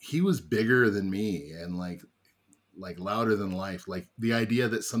he was bigger than me and like louder than life. Like the idea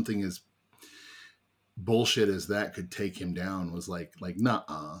that something as bullshit as that could take him down was like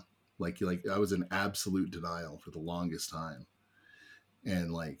nah. Like I was in absolute denial for the longest time,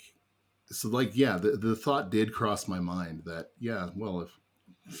 and like so like yeah, the thought did cross my mind that yeah, well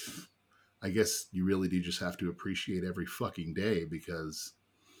if I guess you really do just have to appreciate every fucking day because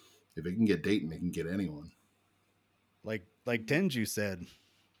if it can get Dayton, it can get anyone. like Tenju said,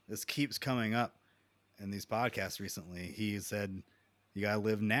 this keeps coming up in these podcasts recently. He said, "You gotta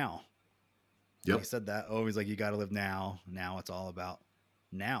live now." And he Yep. said that always like you gotta live now. Now it's all about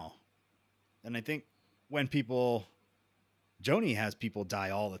now. And I think when people Joni has people die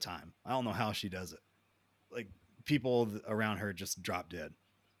all the time. I don't know how she does it. Like people around her just drop dead.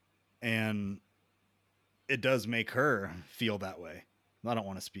 And it does make her feel that way. I don't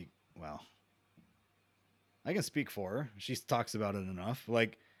want to speak, well, I can speak for her. She talks about it enough.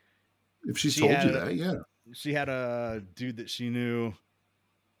 Like If she's she told you had that, yeah. she had a dude that she knew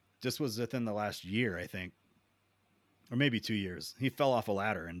just was within the last year, I think, or maybe 2 years. He fell off a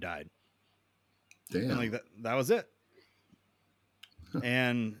ladder and died. And like Damn. that was it.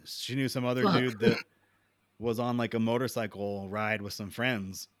 And she knew some other Fuck. dude that was on like a motorcycle ride with some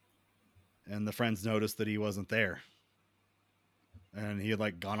friends, and the friends noticed that he wasn't there, and he had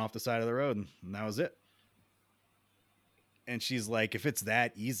like gone off the side of the road, and that was it. And she's like, if it's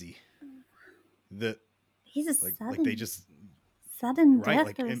that easy, that He's a like they just sudden right death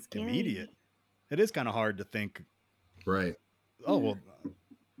like are scary. immediate. It is kind of hard to think, Right. oh Yeah. well,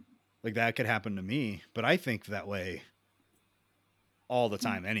 like that could happen to me, but I think that way all the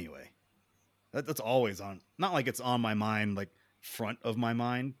time anyway. That's always on. Not like it's on my mind, like front of my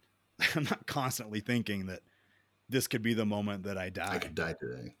mind. I'm not constantly thinking that this could be the moment that I I die, could die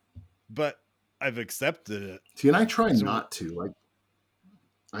today. but I've accepted it. See, and I try So not to. Like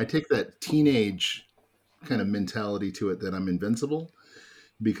I take that teenage kind of mentality to it that I'm invincible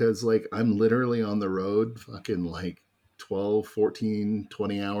because like I'm literally on the road fucking like 12, 14,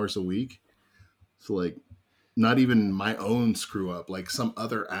 20 hours a week. So like not even my own screw up. Like some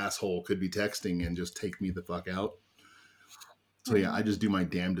other asshole could be texting and just take me the fuck out. So yeah, I just do my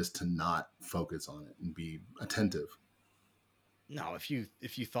damnedest to not focus on it and be attentive. no, if you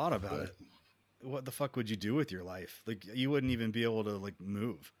thought about But it, what the fuck would you do with your life? Like you wouldn't even be able to like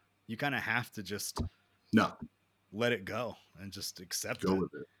move. You kind of have to just no, let it go and just accept go it.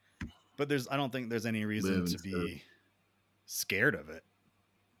 with it. But I don't think there's any reason Live to instead of be scared of it.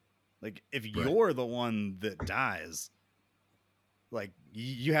 Like if right. you're the one that dies, like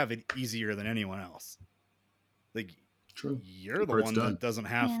you have it easier than anyone else. Like True. you're The the part's one done. that doesn't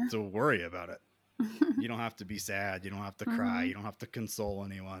have Yeah. to worry about it. You don't have to be sad. You don't have to cry. You don't have to console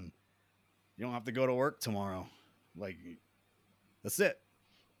anyone. You don't have to go to work tomorrow. Like that's it.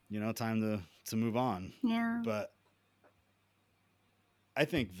 Time to move on. Yeah. But I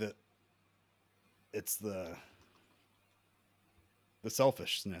think that it's the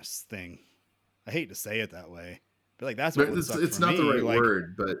selfishness thing. I hate to say it that way, but like that's what But would suck it's for not the me. right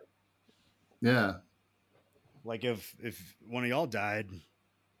word, but yeah. Like if one of y'all died,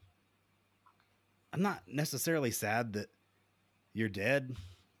 I'm not necessarily sad that you're dead.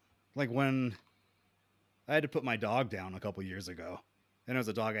 Like when I had to put my dog down a couple years ago, and it was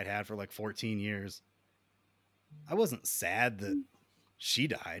a dog I'd had for like 14 years. I wasn't sad that she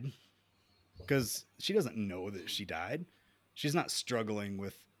died because she doesn't know that she died. She's not struggling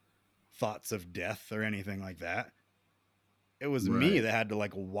with thoughts of death or anything like that. It was me Right. that had to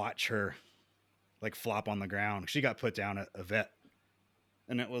like watch her like flop on the ground. She got put down at a vet,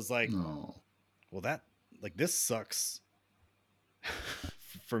 and it was like, Oh, well, that like this sucks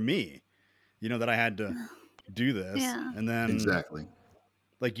for me, that I had to do this. Yeah. And then exactly.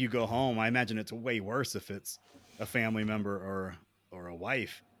 like you go home, I imagine it's way worse if it's a family member or a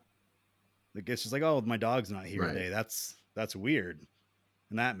wife. Like it's just like, oh, my dog's not here Right. today. That's weird,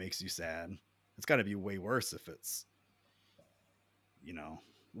 and that makes you sad. It's got to be way worse if it's you know.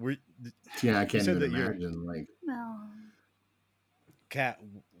 Were Yeah, I you can't said even that your imagine. Like, Well, cat?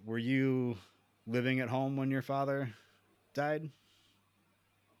 Were you living at home when your father died?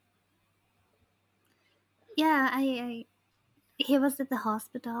 yeah, he was at the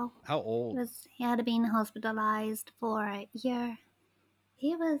hospital. How old? He had been hospitalized for a year.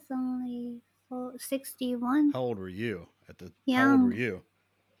 He was only 61, How old were you at the? How old were young, you?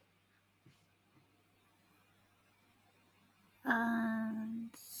 and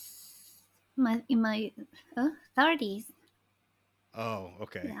in my 30s. Oh,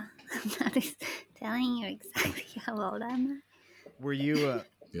 okay. Yeah, I'm not telling you exactly how old I'm. Were you?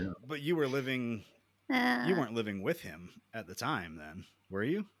 yeah, But you were living. You Uh, weren't living with him at the time, then, were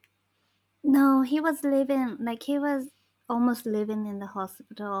you? no, he was living like he was almost living in the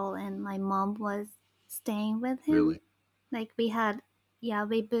hospital, and my mom was staying with him. really. Like we had, yeah,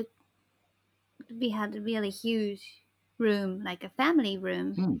 we had a really huge room, like a family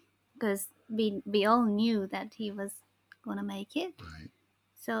room, Hmm. because we all knew that he was gonna make it. Right.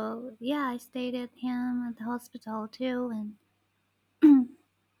 So yeah, I stayed at him at the hospital too, and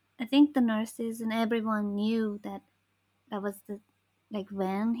I think the nurses and everyone knew that that was the like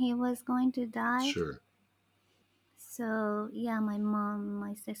when he was going to die. Sure. So yeah, my mom,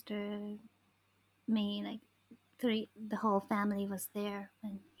 my sister, me, like the whole family was there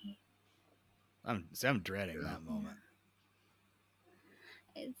when he. I'm dreading Yeah. that Yeah, moment.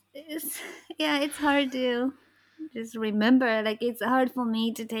 it's yeah, it's hard to just remember. Like it's hard for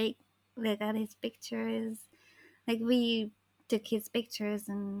me to take look at his pictures. Like we took his pictures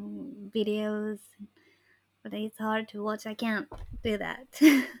and videos, but it's hard to watch. I can't do that.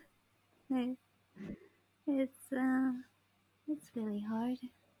 It- it's it's really hard.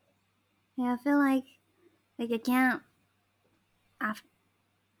 Yeah, I feel like I can't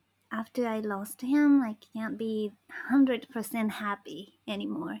after I lost him. Like I can't be 100% happy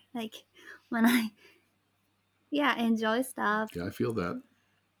anymore. Like when I yeah enjoy stuff Yeah, I feel that.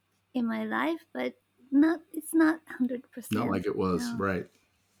 in my life, but not it's not Not 100%. like it was. No. Right.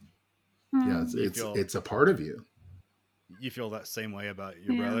 Yeah, Mm, You feel it's a part of you. that same way about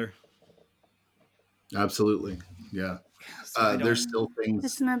your yeah. brother. Absolutely. Yeah. See, I don't. There's Yeah. still It's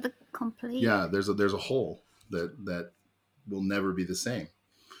things. not the complete. Yeah, there's a hole that will never be the same.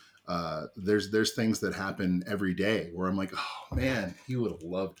 There's things that happen every day where I'm like, oh man, he would have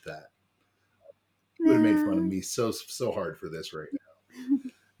loved that. He would have made fun of Yeah. me so hard for this right now.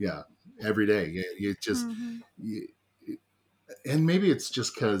 Yeah, every day. You just, Mm-hmm. you, and maybe it's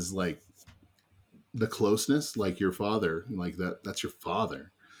just because like the closeness, like your father, like that's your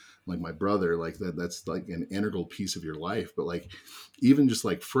father, like my brother, like that's like an integral piece of your life. But like even just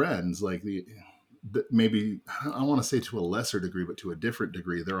like friends, like maybe I don't want to say to a lesser degree, but to a different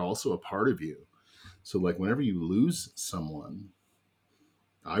degree, they're also a part of you. So like whenever you lose someone,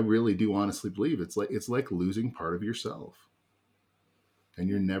 I really do honestly believe it's like losing part of yourself, and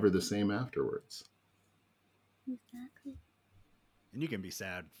you're never the same afterwards. Exactly. And you can be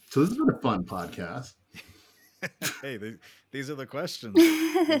sad. So this has been a fun podcast. Hey, these are the questions.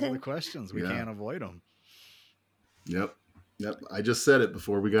 These are the questions. We Yeah. can't avoid them. Yep. Yep. I just said it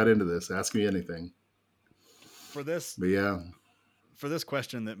before we got into this. Ask me anything. For this But yeah, for this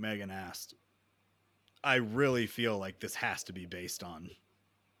question that Megan asked, I really feel like this has to be based on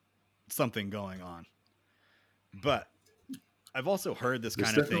something going on. But I've also heard this there's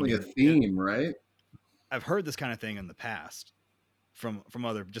kind of thing definitely a in theme, right? I've heard this kind of thing in the past from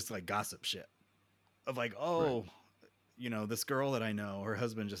other just like gossip shit of like, Right. oh, this girl that I know, her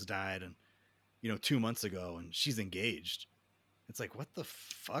husband just died, and 2 months ago, and she's engaged. It's like, what the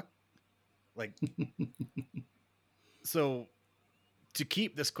fuck? Like, so to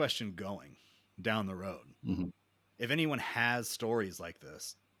keep this question going down the road, Hmm. if anyone has stories like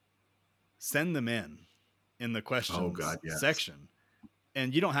this, send them in the Oh questions God, yes. section.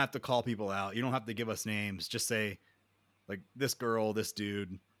 And you don't have to call people out. You don't have to give us names. Just say like this girl, this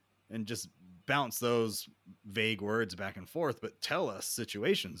dude, and just bounce those vague words back and forth, but tell us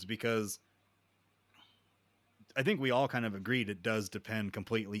situations, because I think we all kind of agreed it does depend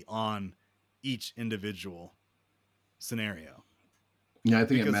completely on each individual scenario. Yeah, I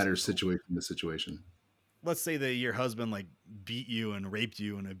think it Because matters situation to situation. let's say that your husband like beat you and raped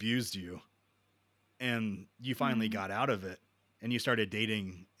you and abused you, and you finally Mm. got out of it and you started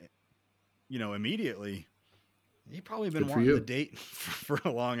dating, immediately. You've probably been Good for wanting to you. date for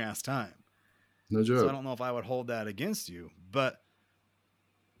a long ass time. No So I joke. don't know if I would hold that against you, but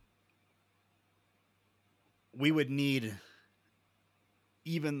we would need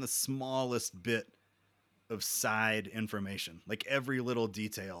even the smallest bit of side information. Like every little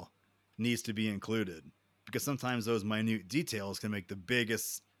detail needs to be included because sometimes those minute details can make the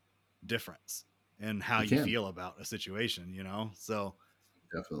biggest difference in how You you can feel about a situation. So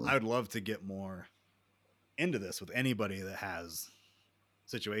definitely. I would love to get more into this with anybody that has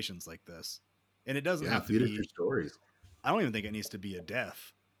situations like this. And it doesn't Yeah, have to feed us your be, stories. I don't even think it needs to be a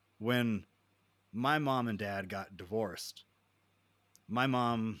death. When my mom and dad got divorced, my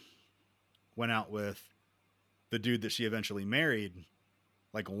mom went out with the dude that she eventually married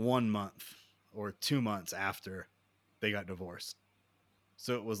like 1 month or 2 months after they got divorced.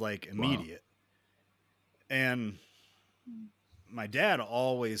 So it was like Wow. immediate. And my dad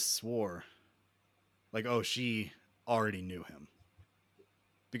always swore, like, oh, she already knew him.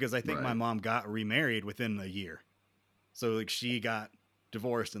 Because I think my Right. mom got remarried within a year. So, like, she got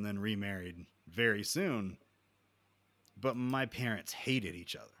divorced and then remarried very soon. But my parents hated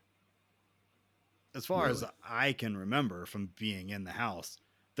each other. As far as Really. I can remember from being in the house,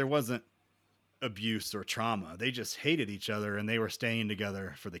 there wasn't abuse or trauma. They just hated each other and they were staying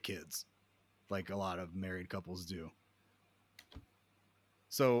together for the kids, like a lot of married couples do.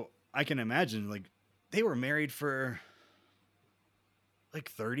 So I can imagine, like, they were married for like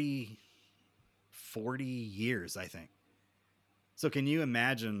 30, 40 years, I think. So can you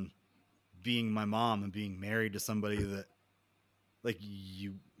imagine being my mom and being married to somebody that like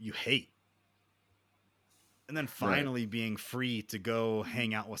you hate, and then Right. finally being free to go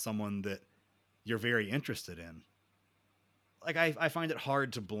hang out with someone that you're very interested in? Like I find it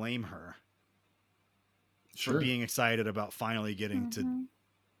hard to blame her for Sure. being excited about finally getting to Mm-hmm.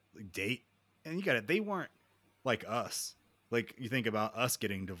 date. And you got it. They weren't like us. Like you think about us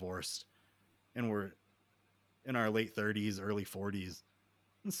getting divorced and we're in our late 30s, early 40s.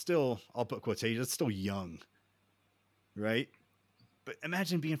 And still, I'll put quotations, it's still young, right? But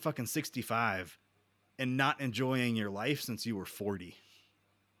imagine being fucking 65 and not enjoying your life since you were 40.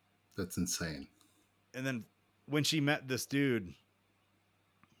 That's insane. And then when she met this dude,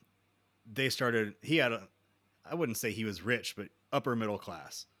 he had I wouldn't say he was rich, but upper middle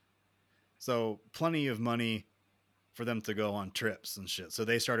class. So plenty of money for them to go on trips and shit. So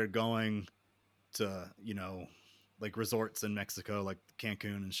they started going to, like resorts in Mexico, like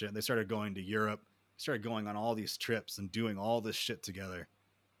Cancun and shit. They started going to Europe, started going on all these trips and doing all this shit together.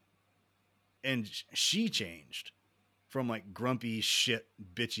 And she changed from like grumpy shit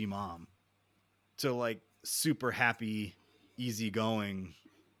bitchy mom to like super happy, easygoing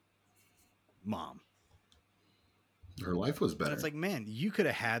mom. Her life was And it's better. like, man, you could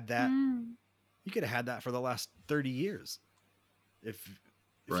have had that. Mm. You could have had that for the last 30 years if you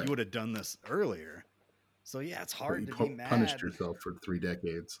Right. would have done this earlier. So yeah, it's But hard you to be punished mad yourself for 3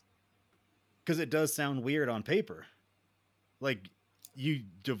 decades. because it does sound weird on paper. Like you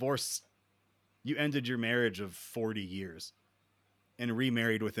divorced, you ended your marriage of 40 years and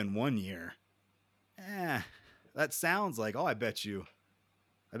remarried within 1 year. Eh, that sounds like, oh, I bet you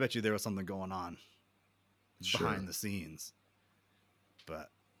there was something going on Sure. behind the scenes.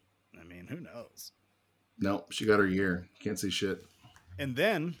 But I mean, who knows? No, she got her year. Can't say shit. And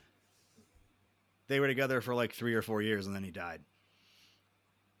then they were together for like 3 or 4 years and then he died.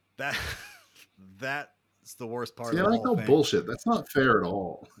 That that's the worst part See, of I the like whole how thing. bullshit. That's not fair at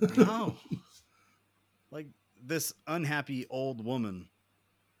all. No. Like this unhappy old woman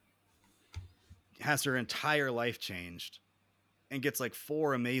has her entire life changed and gets like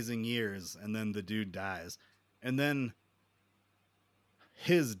 4 amazing years and then the dude dies. And then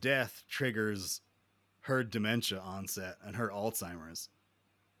his death triggers her dementia onset and her Alzheimer's.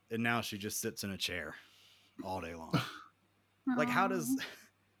 And now she just sits in a chair all day long. Like Oh.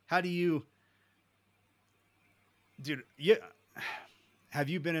 how do you dude, yeah, have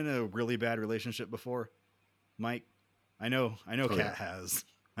you been in a really bad relationship before, Mike? I know Oh yeah. Kat has.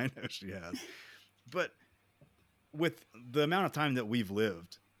 I know she has. But with the amount of time that we've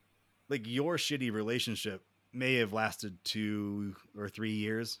lived, like your shitty relationship may have lasted 2 or 3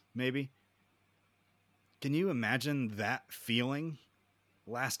 years, maybe. Can you imagine that feeling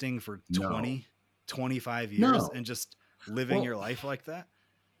lasting for No. 20, 25 years No. and just living Well, your life like that?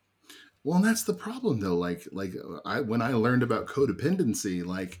 well, and that's the problem though. Like I when I learned about codependency,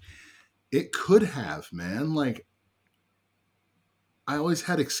 like it could have, man. Like I always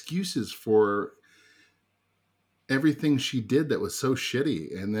had excuses for everything she did that was so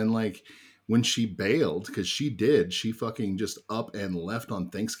shitty. And then like when she bailed, because she fucking just up and left on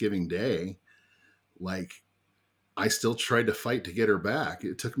Thanksgiving Day. Like I still tried to fight to get her back.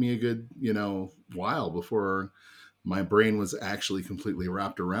 It took me a good, while before my brain was actually completely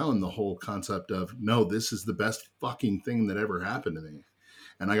wrapped around the whole concept of no, this is the best fucking thing that ever happened to me.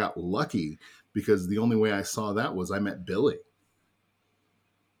 And I got lucky because the only way I saw that was I met Billy.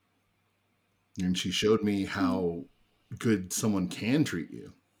 And she showed me how good someone can treat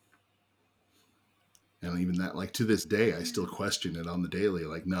you. And even that, like to this day, I still question it on the daily.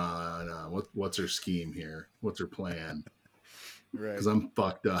 Like, nah. What's her scheme here? What's her plan? Right. Because I'm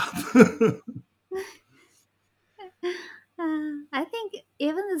fucked up. I think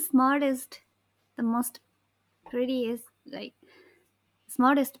even the smartest, the most prettiest, like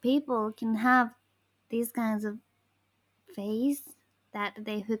smartest people can have these kinds of phase that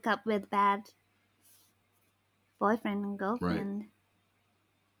they hook up with bad boyfriend and Right. girlfriend.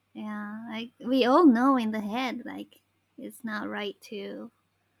 Yeah, like we all know in the head, like it's not right to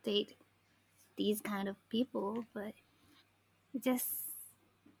date these kind of people, but it just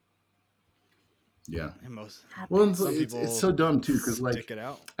Yeah. Well, happens. Some it's people so dumb too because like stick it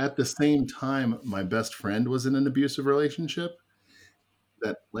out. at the same time, my best friend was in an abusive relationship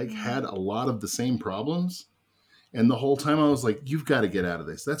that like had Mm. a lot of the same problems. And the whole time I was like, you've got to get out of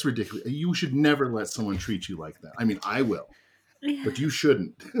this. That's ridiculous. You should never let someone treat you like that. I mean, I will, but you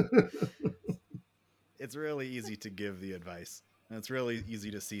shouldn't. It's really easy to give the advice, and it's really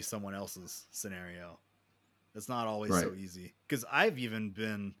easy to see someone else's scenario. It's not always Right. so easy because I've even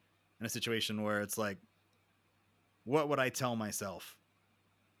been in a situation where it's like, what would I tell myself?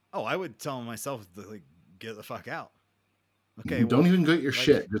 Oh, I would tell myself to like get the fuck out. Okay, Don't well, even get your like,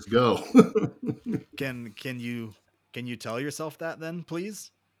 shit. Just go. can you tell yourself that then,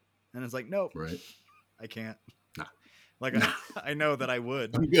 please? And it's like, nope, Right. I can't. Nah. Like Nah. I know that I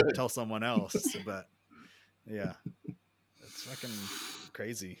would I'm good. tell someone else, but yeah, it's fucking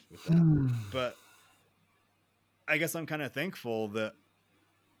crazy with that. But I guess I'm kind of thankful that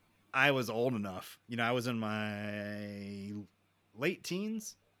I was old enough. I was in my late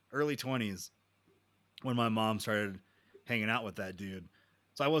teens, early 20s when my mom started hanging out with that dude.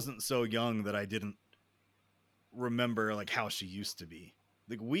 So I wasn't so young that I didn't remember like how she used to be.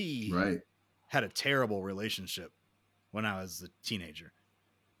 Like we Right. had a terrible relationship when I was a teenager.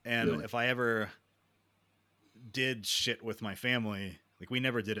 And Really. if I ever did shit with my family, like we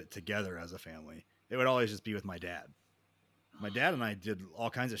never did it together as a family. It would always just be with my dad. My dad and I did all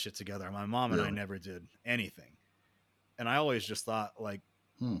kinds of shit together. My mom and I Really. never did anything. And I always just thought like,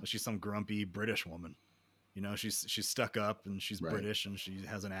 Hmm. well, she's some grumpy British woman. She's stuck up and she's Right. British and she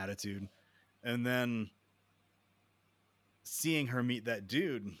has an attitude. And then seeing her meet that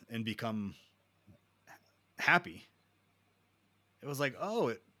dude and become happy, it was like,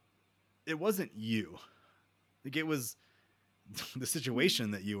 oh, it wasn't you. Like it was the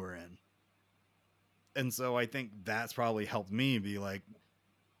situation that you were in. And so I think that's probably helped me be like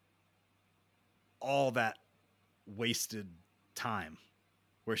all that wasted time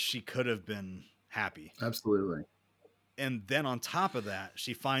where she could have been happy. Absolutely. And then on top of that,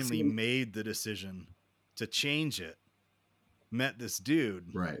 she finally See, made the decision to change it. Met this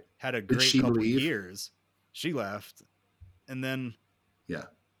dude, right. had a Did great she couple leave? years. She left, and then Yeah.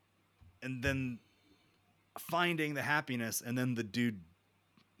 and then finding the happiness, and then the dude,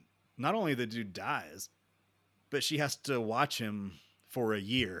 not only the dude dies, but she has to watch him for a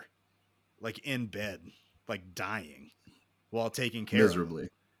year, like in bed, like dying while taking care of him. Miserably.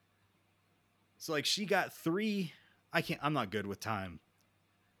 So like she got I'm not good with time.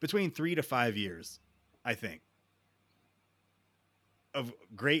 Between 3 to 5 years, I think, of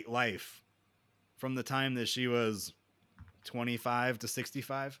great life from the time that she was 25 to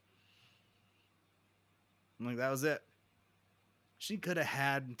 65. I'm like, that was it. She could have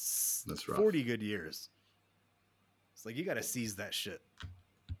had That's rough. 40 good years. It's like, you got to seize that shit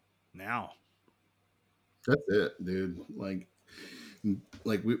now. That's it, dude. Like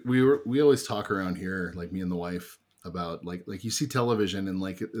we always talk around here, like me and the wife, about like you see television and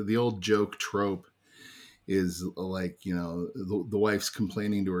like the old joke trope is like the wife's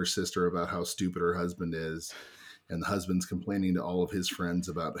complaining to her sister about how stupid her husband is, and the husband's complaining to all of his friends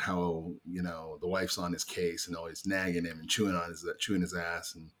about how the wife's on his case and always nagging him and chewing his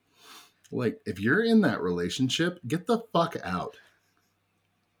ass. And like if you're in that relationship, get the fuck out.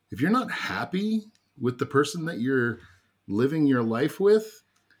 If you're not happy with the person that you're living your life with,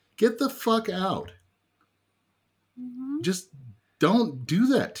 get the fuck out. Mhm. Just don't do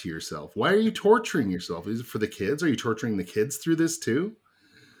that to yourself. Why are you torturing yourself? Is it for the kids? Are you torturing the kids through this too?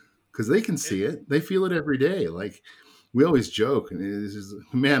 Because they can It, see it. They feel it every day. Like we always joke, and it's just,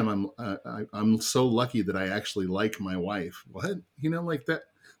 man, I'm so lucky that I actually like my wife. What, like that?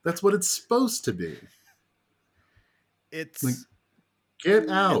 That's what it's supposed to be. Like, it's get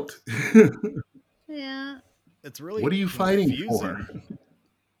out. it's Yeah. it's What really are you fighting for? confusing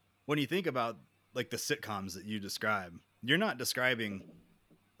when you think about like the sitcoms that you describe. You're not describing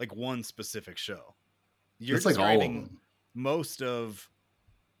like one specific show. You're That's like all of describing them, most of.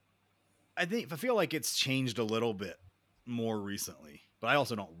 I feel like it's changed a little bit more recently, but I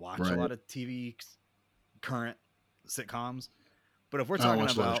also don't watch a right? lot of TV current sitcoms. But if we're I don't talking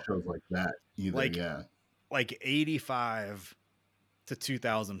watch a lot of about shows like that either. like Yeah, 85 to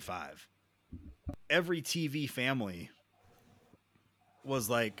 2005, every TV family was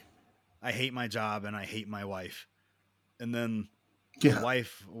like, I hate my job and I hate my wife. And then the yeah,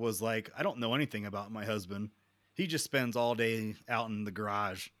 wife was like, I don't know anything about my husband. He just spends all day out in the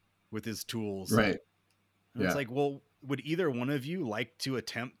garage with his tools. right. And it's Yeah. like, well, would either one of you like to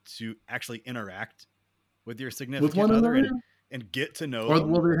attempt to actually interact with your With significant one other another, and get to know or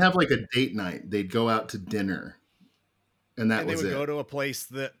well, them? they'd have like a date night. They'd go out to dinner, and that And they was would go it. to a place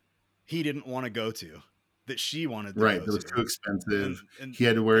that he didn't want to go to, that she wanted to Right. go It was to. too expensive. And and He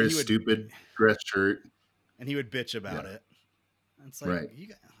had to wear and his stupid dress shirt. he would bitch about Yeah. it. And it's like, Right.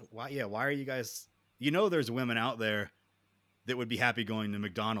 why are you guys, there's women out there that would be happy going to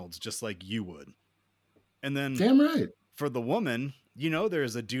McDonald's just like you would. And then Damn right. for the woman,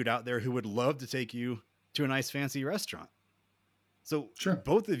 there's a dude out there who would love to take you to a nice fancy restaurant. So Sure.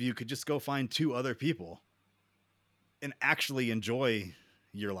 both of you could just go find two other people and actually enjoy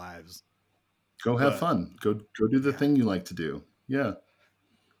your lives. Go have But fun. Go do the yeah, thing you like to do. Yeah. yeah,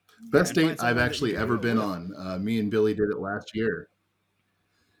 Best and find date I've someone that you actually can ever do it been with. on. Me and Billy did it last year.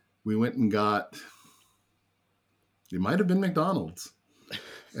 We went and got. It might have been McDonald's,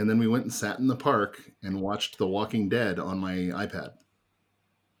 and then we went and sat in the park and watched The Walking Dead on my iPad,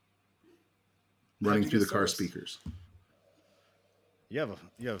 How'd running you through get the car service? speakers You have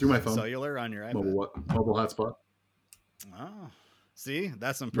through my phone, cellular on your iPad. mobile hotspot. Oh, see,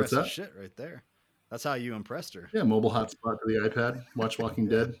 that's What's impressive that? shit right there. That's how you impressed her. Yeah, mobile hotspot to the iPad. Watch Walking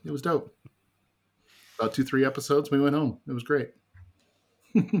Yeah, Dead. It was dope. About 2-3 episodes, we went home. It was great.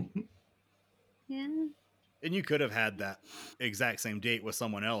 Yeah. and you could have had that exact same date with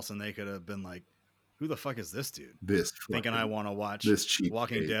someone else, and they could have been like, "Who the fuck is this dude?" This Thinking I fucking want to watch this cheap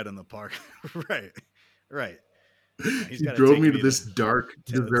Walking date. Dead in the park. Right, right. He's He got to drove take me to me this to dark,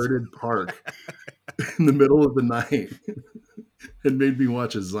 Ted's. deserted park in the middle of the night and made me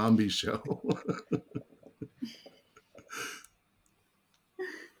watch a zombie show.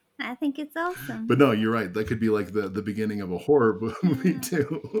 I think it's awesome. But no, you're right. That could be like the beginning of a horror movie Yeah.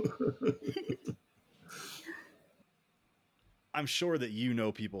 too. I'm sure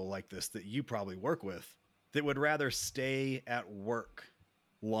that people like this that you probably work with that would rather stay at work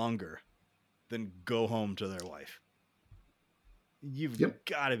longer than go home to their wife. You've Yep.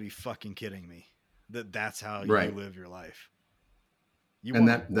 got to be fucking kidding me that that's how you Right. live your life. You And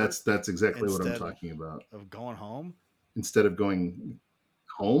want to work that's exactly what I'm instead talking about. of going home? Instead of going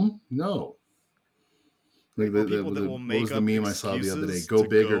home, no. I Like know people that the will what make was the up meme I saw the other day? excuses Go to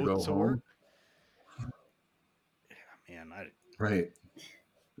big or go go to work. home. Yeah, man, Right.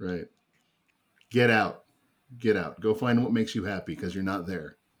 Right. Get out. Get out. Go find what makes you happy because you're not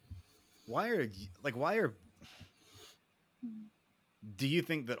there. why are do you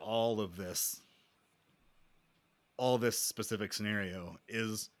think that all this specific scenario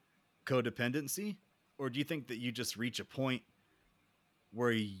is codependency, or do you think that you just reach a point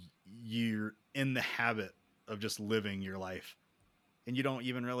where you're in the habit of just living your life and you don't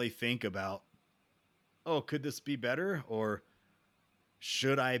even really think about, oh, could this be better, or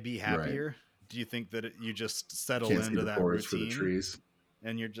should I be Right. happier? Do you think that you just settle Can't see into the that forest for the routine trees.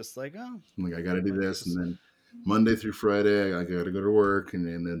 and you're just like, oh, I'm like, I got to do like this, and just then Monday through Friday, I got to go to work, and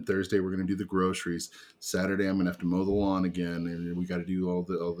then Thursday we're going to do the groceries. Saturday I'm going to have to mow the lawn again, and we got to do all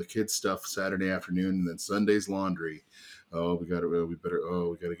the kids stuff Saturday afternoon, and then Sunday's laundry. Oh, we got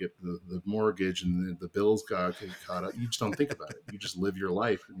to get the mortgage, and the bills got caught up. You just don't think about it. You just live your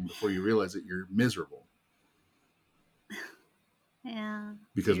life, and before you realize it, you're miserable Yeah. do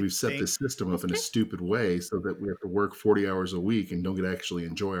because you we've set think this system up in a Especially, stupid way so that we have to work 40 hours a week and don't get to actually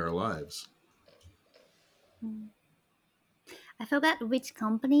enjoy our lives. I forgot which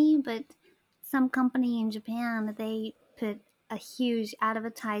company, but some company in Japan, they put a huge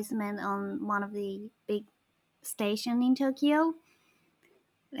advertisement on one of the big station in Tokyo,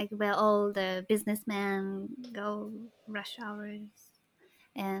 like where all the businessmen go rush hours,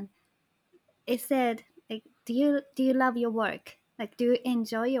 and it said like, do you love your work? Like, do you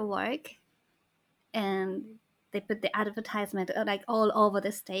enjoy your work? And they put the advertisement like all over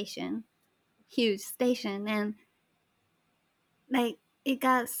the station, huge station, and like it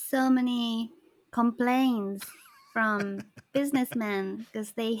got so many complaints from businessmen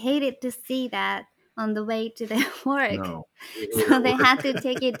because they hated to see that on the way to their work. No, we hate So our they work. had to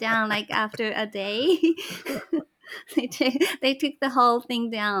take it down like after a day. They took the whole thing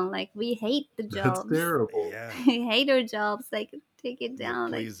down. Like, we hate the That's jobs. terrible. Yeah. We hate our jobs. Like, take it Like,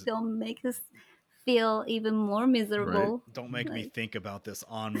 down. Like, please don't make us feel even more Right. miserable. don't make me Like, think about this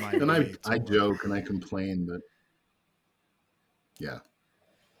on my And way to I work. joke and I complain, but yeah,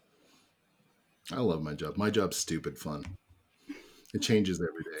 I love my job. My job's stupid fun. It changes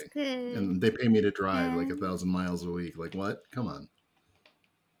every it's day. good. And they pay me to drive like And 1,000 miles a week. Like what? Come on.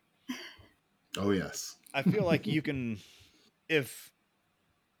 Oh yes. I feel like you can, if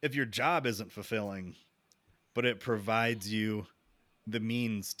your job isn't fulfilling, but it provides you the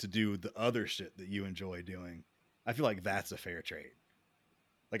means to do the other shit that you enjoy doing, I feel like that's a fair trade.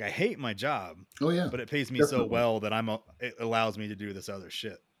 Like, I hate my job, Oh yeah. but it pays me so Definitely. well that it allows me to do this other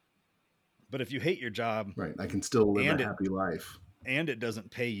shit. But if you hate your job Right. I can still live a and happy life. it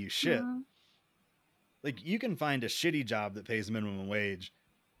doesn't pay you shit, mm, like, you can find a shitty job that pays minimum wage,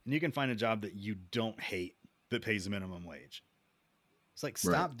 and you can find a job that you don't hate that pays minimum wage. It's like,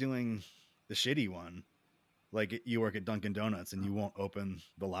 Right. stop doing the shitty one. Like, you work at Dunkin' Donuts and you won't open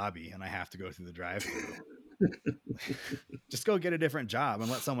the lobby, and I have to go through the drive-through. Just go get a different job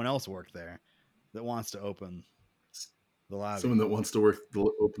and let someone else work there that wants to open the Someone lobby. that wants to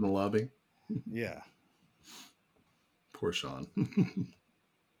open the lobby. Yeah, Poor Sean. they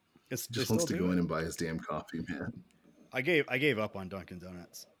Just wants still to do go in it. and buy his damn coffee, man. I gave up on Dunkin'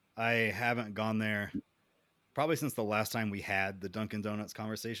 Donuts. I haven't gone there probably since the last time we had the Dunkin' Donuts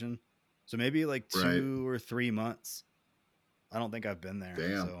conversation. So maybe like Right. 2 or 3 months. I don't think I've been there,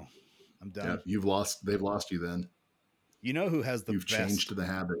 Damn. so I'm Yeah. done. They've lost you then. You know who has the You've best changed the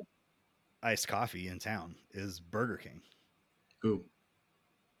habit. iced coffee in town is Burger King. Ooh.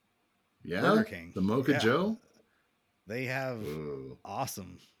 Yeah? Burger King. The Mocha Yeah. Joe? They have Ooh.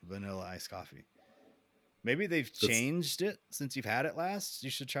 awesome vanilla iced coffee. Maybe they've That's changed it since you've had it last. You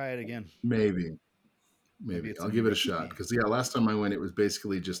should try it again. maybe. Maybe Maybe. it's a I'll new give it a shot. recipe. Because yeah, last time I went it was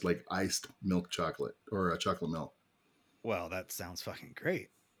basically just like iced milk chocolate or chocolate milk. Well, that sounds fucking great.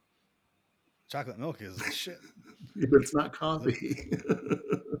 Chocolate milk is the shit. But it's not coffee.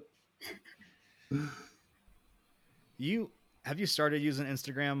 You have you started using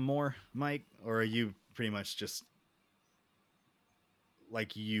Instagram more, Mike, or are you pretty much just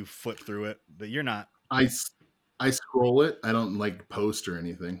like, you flip through it, but you're not? I I scroll it. I don't like post or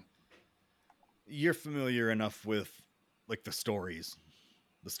anything. You're familiar enough with like the stories,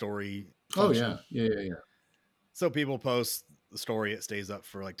 the story Oh function. yeah. Yeah, yeah, yeah. So people post the story, it stays up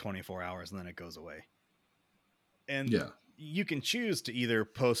for like 24 hours and then it goes away. And Yeah. you can choose to either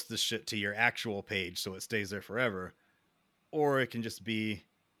post the shit to your actual page so it stays there forever, or it can just be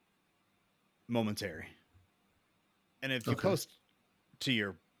momentary. And if you Okay. post to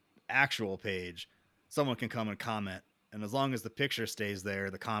your actual page, someone can come and comment. And as long as the picture stays there,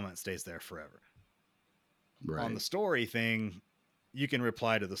 the comment stays there forever. On the Right. story thing, you can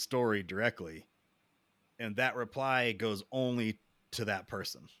reply to the story directly, and that reply goes only to that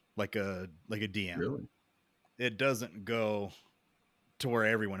person, like a DM. Really? It doesn't go to where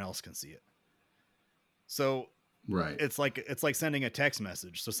everyone else can see it. So Right. it's like sending a text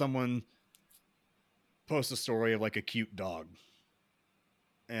message. So someone posts a story of like a cute dog,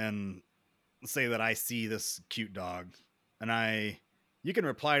 and say that I see this cute dog, and you can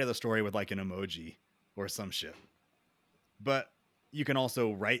reply to the story with like an emoji or some shit. But you can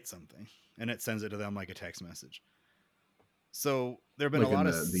also write something and it sends it to them like a text message. So there have been a Like in lot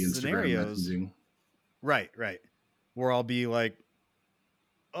of the Instagram scenarios, messaging. right, where I'll be like,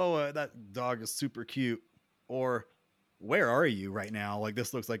 "Oh, that dog is super cute," or "Where are you right now? Like,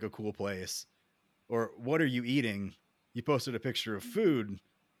 this looks like a cool place," or "What are you eating? You posted a picture of food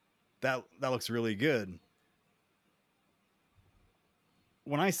that looks really good."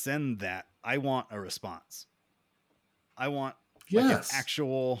 When I send that, I want a response. I want like an Yes.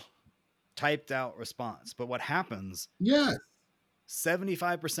 actual typed out response. But what happens Yes.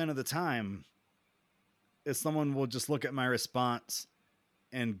 75% of the time is someone will just look at my response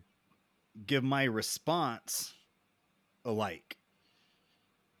and give my response a like.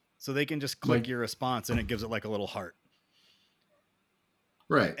 So they can just click Like your response and it gives it like a little heart.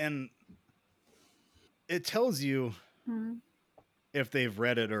 right. And it tells you mm, if they've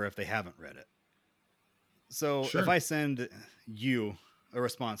read it or if they haven't read it. So if Sure. I send you a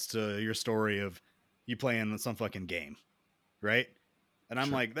response to your story of you playing some fucking game, right? And I'm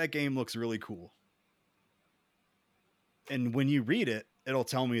Sure. like, that game looks really cool. And when you read it, it'll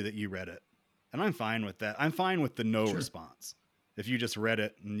tell me that you read it. And I'm fine with that. I'm fine with the no Sure. response. If you just read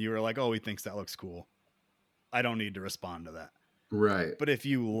it and you were like, oh, he thinks that looks cool, I don't need to respond to that. Right. But if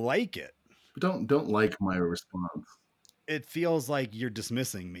you like it, Don't like my response. it feels like you're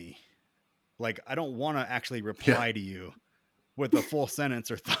dismissing me. Like, I don't want to actually reply to you with a full sentence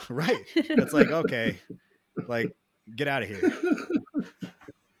or right. It's like, okay, like, get out of here.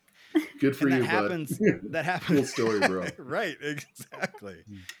 Good for And that you, happens. bud. That happens. Cool story, bro. Right, exactly.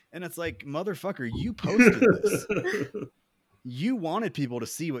 And it's like, motherfucker, you posted this. You wanted people to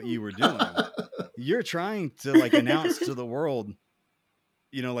see what you were doing. You're trying to like announce to the world,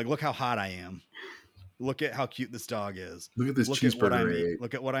 you know, like, look how hot I am. Look at how cute this dog is. Look at this Look at what cheeseburger I ate.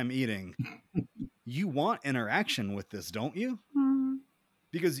 look at what I'm eating. You want interaction with this, don't you? Mm.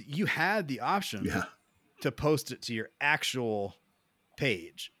 Because you had the option Yeah. to post it to your actual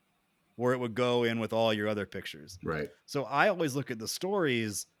page where it would go in with all your other pictures. Right. So I always look at the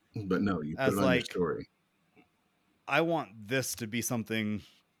stories But no, you put as it on like, your story. I want this to be something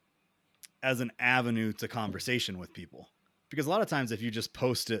as an avenue to conversation with people. Because a lot of times if you just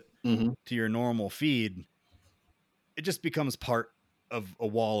post it Mm-hmm. to your normal feed, it just becomes part of a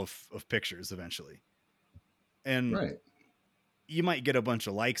wall of pictures eventually. And Right. you might get a bunch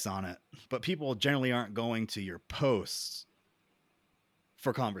of likes on it, but people generally aren't going to your posts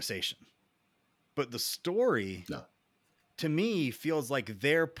for conversation. But the story, No. to me, feels like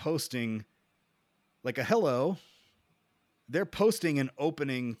they're posting like a hello. They're posting an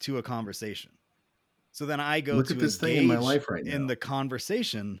opening to a conversation. So then I go Look to at this thing in my engage life right now. in the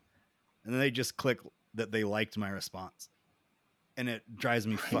conversation, and then they just click that they liked my response. And it drives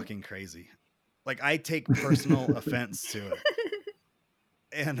me fucking crazy. Like, I take personal offense to it.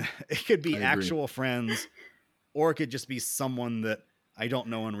 And it could be I agree. actual friends, or it could just be someone that I don't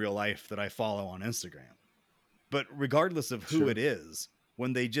know in real life that I follow on Instagram. But regardless of who Sure. it is,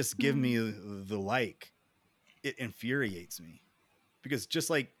 when they just give me the like, it infuriates me. Because just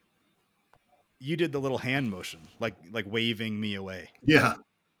like you did the little hand motion, like waving me away. Yeah.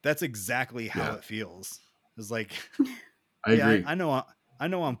 That's exactly how Yeah. it feels. It's like, I agree. I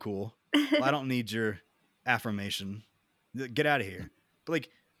know I'm cool. I don't need your affirmation. Get out of here. But like,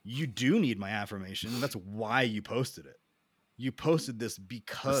 you do need my affirmation. That's why you posted it. You posted this That's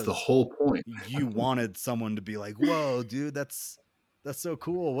because the whole point. you wanted someone to be like, whoa, dude, that's so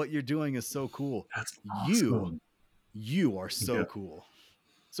cool. What you're doing is so cool. That's You awesome. are so Yeah. cool.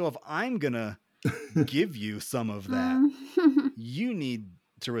 So if I'm gonna give you some of that, Mm. you need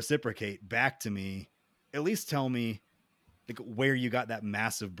to reciprocate back to me. At least tell me like where you got that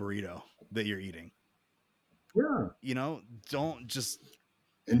massive burrito that you're eating. Yeah. You know, don't just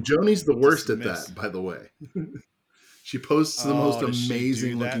And Joni's the worst dismiss. at that, by the way. She posts the most does she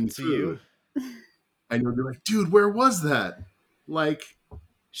amazing do that looking to you? food. And you'll be like, dude, where was that? Like,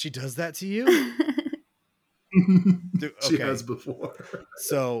 She does that to you? Dude, she okay. has before.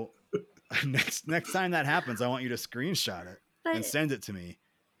 So next time that happens, I want you to screenshot it and But send it to me,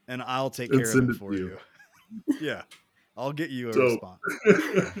 and I'll take And care of send it it for to you. Yeah, I'll get you a Dope.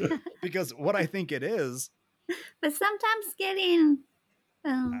 response. Because what I think it is, but sometimes getting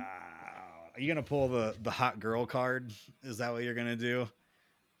are you gonna pull the hot girl card? Is that what you're gonna do?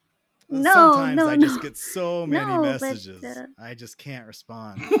 no, Sometimes no, I no. just get so many No, but, messages. I just can't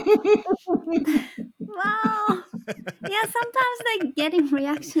respond. Wow. Yeah, sometimes like getting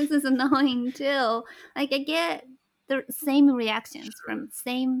reactions is annoying too. Like I get the same reactions from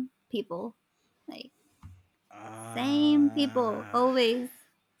same people. Like same people always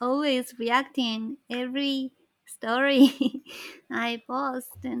reacting every story I post,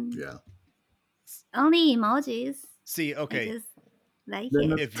 and Yeah. only emojis. See, I okay, just like Then it.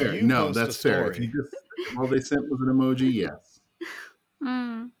 that's if fair. you No, post a that's fair. If you story, just all they sent was an emoji, yes.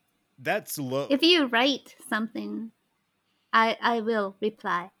 Mm. that's low. If you write something, I will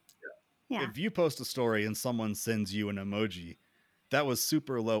reply. Yeah. If you post a story and someone sends you an emoji, that was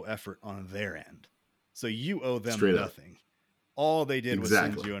super low effort on their end. So you owe them Straight up. nothing. All they did was send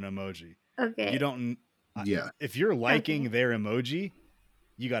Exactly. you an emoji. Okay. You don't. Yeah. If you're liking Okay. their emoji,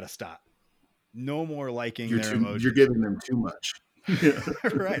 you got to stop. No more liking You're their too emoji. you're giving them too much. Yeah.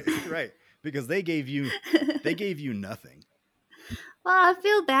 right. Because they gave you nothing. Well, I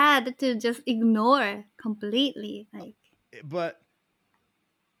feel bad to just ignore completely. Like But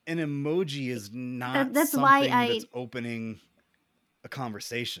an emoji is not that's why something I that's opening a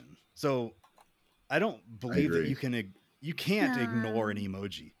conversation. So I don't I believe that agree. you can you can't ignore an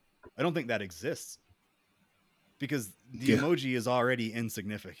emoji. I don't think that exists because the Yeah. emoji is already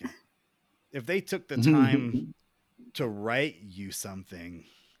insignificant. If they took the time to write you something,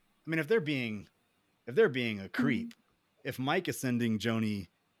 I mean, if they're being a creep, if Mike is sending Joni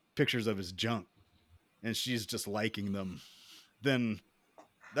pictures of his junk and she's just liking them, then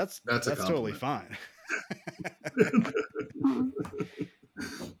that's That's a totally compliment. fine.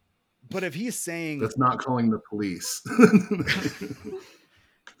 But if he's saying That's not calling the police.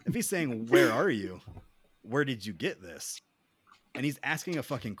 if he's saying, "Where are you? Where did you get this?" and he's asking a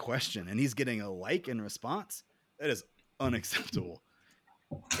fucking question and he's getting a like in response, that is unacceptable.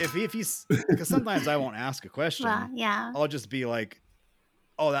 If he's because sometimes I won't ask a question, Well, yeah. I'll just be like,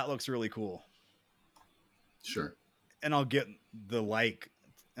 "Oh, that looks really cool," Sure. and I'll get the like,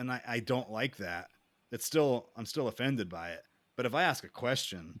 and I don't like that. I'm still offended by it. But if I ask a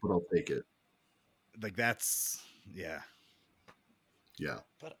question, But I'll take it. like that's yeah. Yeah.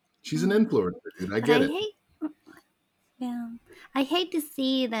 But She's an influencer, dude. I But get I it. hate, yeah, I hate to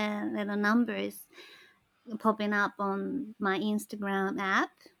see the numbers popping up on my Instagram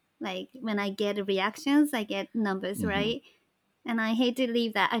app. Like when I get reactions, I get numbers, Mhm. right? And I hate to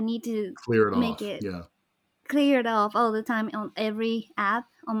leave that. I need to Clear it make off. it Yeah. cleared off all the time on every app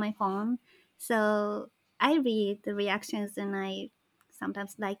on my phone. So I read the reactions and I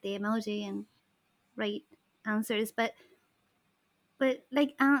sometimes like the emoji and write answers, but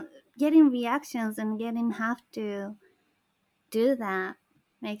like getting reactions and getting have to do that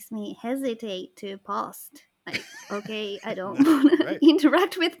makes me hesitate to post. Like, okay, I don't want to right.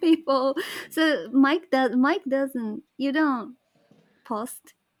 interact with people. So Mike doesn't. You don't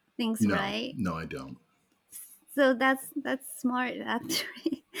post things, No. right? No, I don't. So that's smart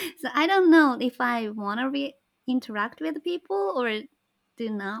actually. So I don't know if I want to interact with people or do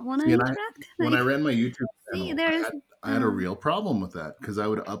not want to See, and interact. when I Like, ran my YouTube see, channel, there's I had a real problem with that because I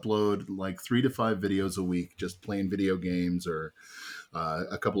would upload like 3 to 5 videos a week, just playing video games or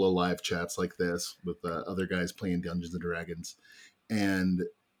a couple of live chats like this with other guys playing Dungeons and Dragons. And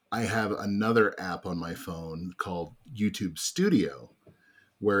I have another app on my phone called YouTube Studio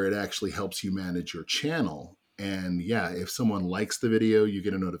where it actually helps you manage your channel. And yeah, if someone likes the video, you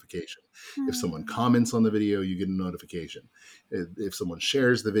get a notification. If someone comments on the video, you get a notification. If someone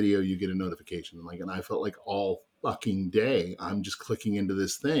shares the video, you get a notification. And I felt like all fucking day I'm just clicking into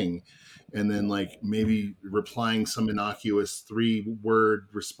this thing and then like maybe replying some innocuous 3-word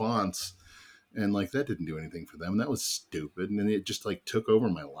response, and like that didn't do anything for them. That was stupid, and then it just like took over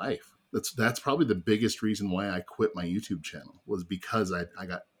my life. That's probably the biggest reason why I quit my YouTube channel, was because I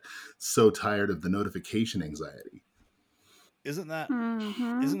got so tired of the notification anxiety. Isn't that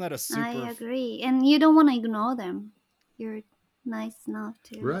mm-hmm. isn't that a I super agree, and you don't want to ignore them. You're nice enough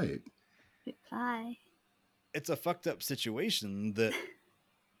to Right. reply. it's a fucked up situation that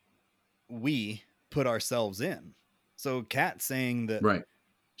we put ourselves in. So Kat saying that Right.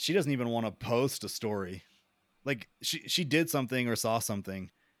 she doesn't even want to post a story. Like she did something or saw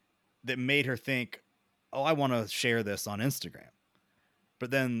something that made her think, "Oh, I want to share this on Instagram." But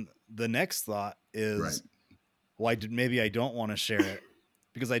then the next thought Right. is, "Well, maybe I don't want to share it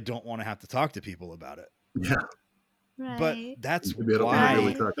because I don't want to have to talk to people about it." Yeah. But Right. Maybe I don't want to really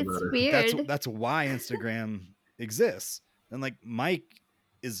Right. talk It's about it. weird. that's why Instagram exists. And like Mike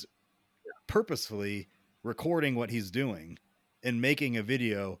is purposefully recording what he's doing and making a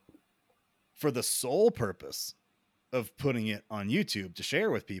video for the sole purpose of putting it on YouTube to share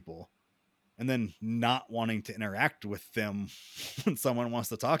with people, and then not wanting to interact with them when someone wants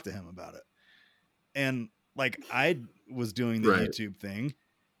to talk to him about it. And like I was doing the Right. YouTube thing,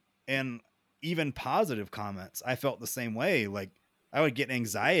 and even positive comments, I felt the same way. Like I would get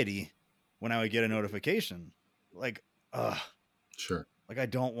anxiety when I would get a notification. Like, Sure. like I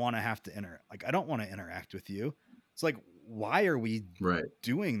don't want to have to I don't want to interact with you. It's like, why are we Right.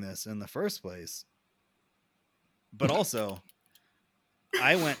 doing this in the first place? But also,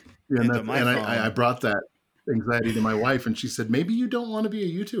 I went Yeah, into my and I phone. brought that anxiety to my wife, and she said, maybe you don't want to be a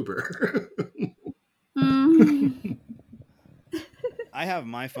YouTuber. Mm. I have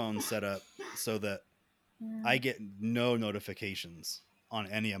my phone set up so that Yeah. I get no notifications on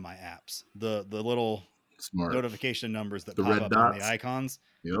any of my apps. The little Smart. notification numbers that The pop red up on the dots. icons,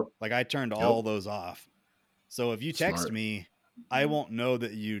 Yep. like I turned Yep. all those off. So if you text Smart. me, I won't know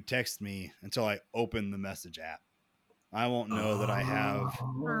that you text me until I open the message app. I won't know that I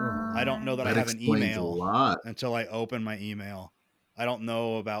don't know that I That have an explains a email lot. until I open my email. I don't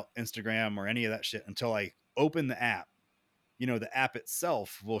know about Instagram or any of that shit until I open the app. You know, the app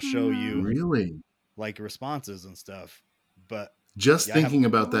itself will show you Really? like responses and stuff. But Just yeah, I have thinking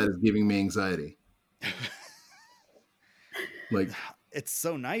about that is giving me anxiety. Like, it's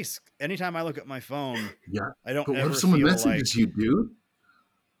so nice. Anytime I look at my phone, yeah. I don't But what if ever someone feel like, messages you, dude?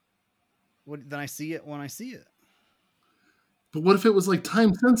 then I see it when I see it. But what if it was like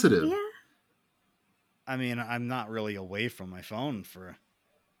time sensitive? Yeah. I mean, I'm not really away from my phone for.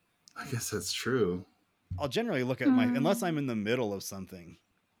 I guess that's true. I'll generally look at my, unless I'm in the middle of something.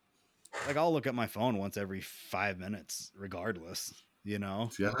 Like, I'll look at my phone once every 5 minutes, regardless, you know?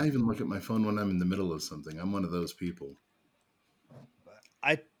 See, I even look at my phone when I'm in the middle of something. I'm one of those people.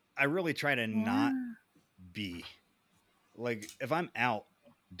 But I really try to not Yeah. be. Like, if I'm out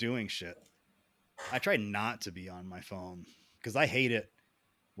doing shit, I try not to be on my phone because I hate it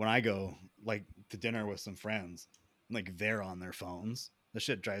when I go like to dinner with some friends, like they're on their phones. The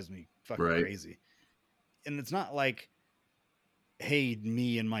shit drives me fucking Right. crazy. And it's not like, hey,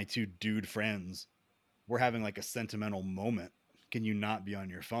 me and my two dude friends, we're having like a sentimental moment. Can you not be on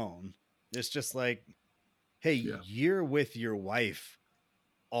your phone? It's just like, hey, Yeah. you're with your wife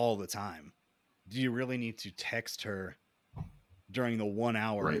all the time. Do you really need to text her during the 1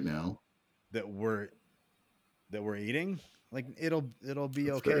 hour Right now. that we're eating? Like, it'll be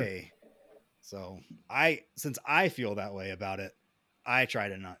That's fair. okay. So since I feel that way about it, I try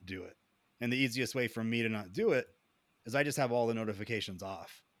to not do it. And the easiest way for me to not do it is I just have all the notifications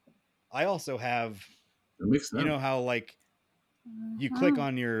off. I also have, That makes you sense. know how like you click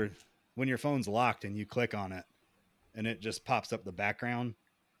on when your phone's locked and you click on it and it just pops up the background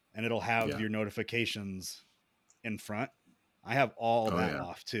and it'll have Yeah. your notifications in front. I have all Oh, that yeah.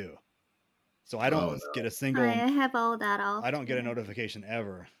 off too. So I Oh, don't no. get a I single, have all that off. I don't get a too. notification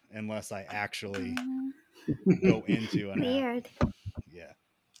ever unless I actually Uh, go into an app. Weird. Yeah.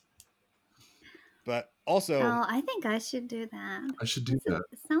 But also, Oh, I think I should do that. I should do that.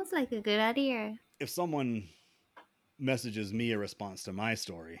 It sounds like a good idea. if someone messages me a response to my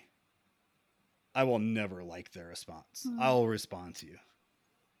story, I will never like their response. I'll respond to you.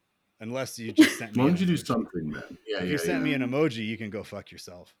 Unless you just sent As me long an as you do emoji. something, then. Yeah, If yeah, you sent yeah. me an emoji, you can go fuck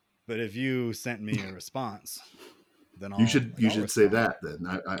yourself. But if you sent me a response, then You I'll should say respond. that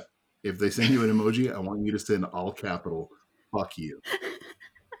then. If they send you an emoji, I want you to send all capital, fuck you.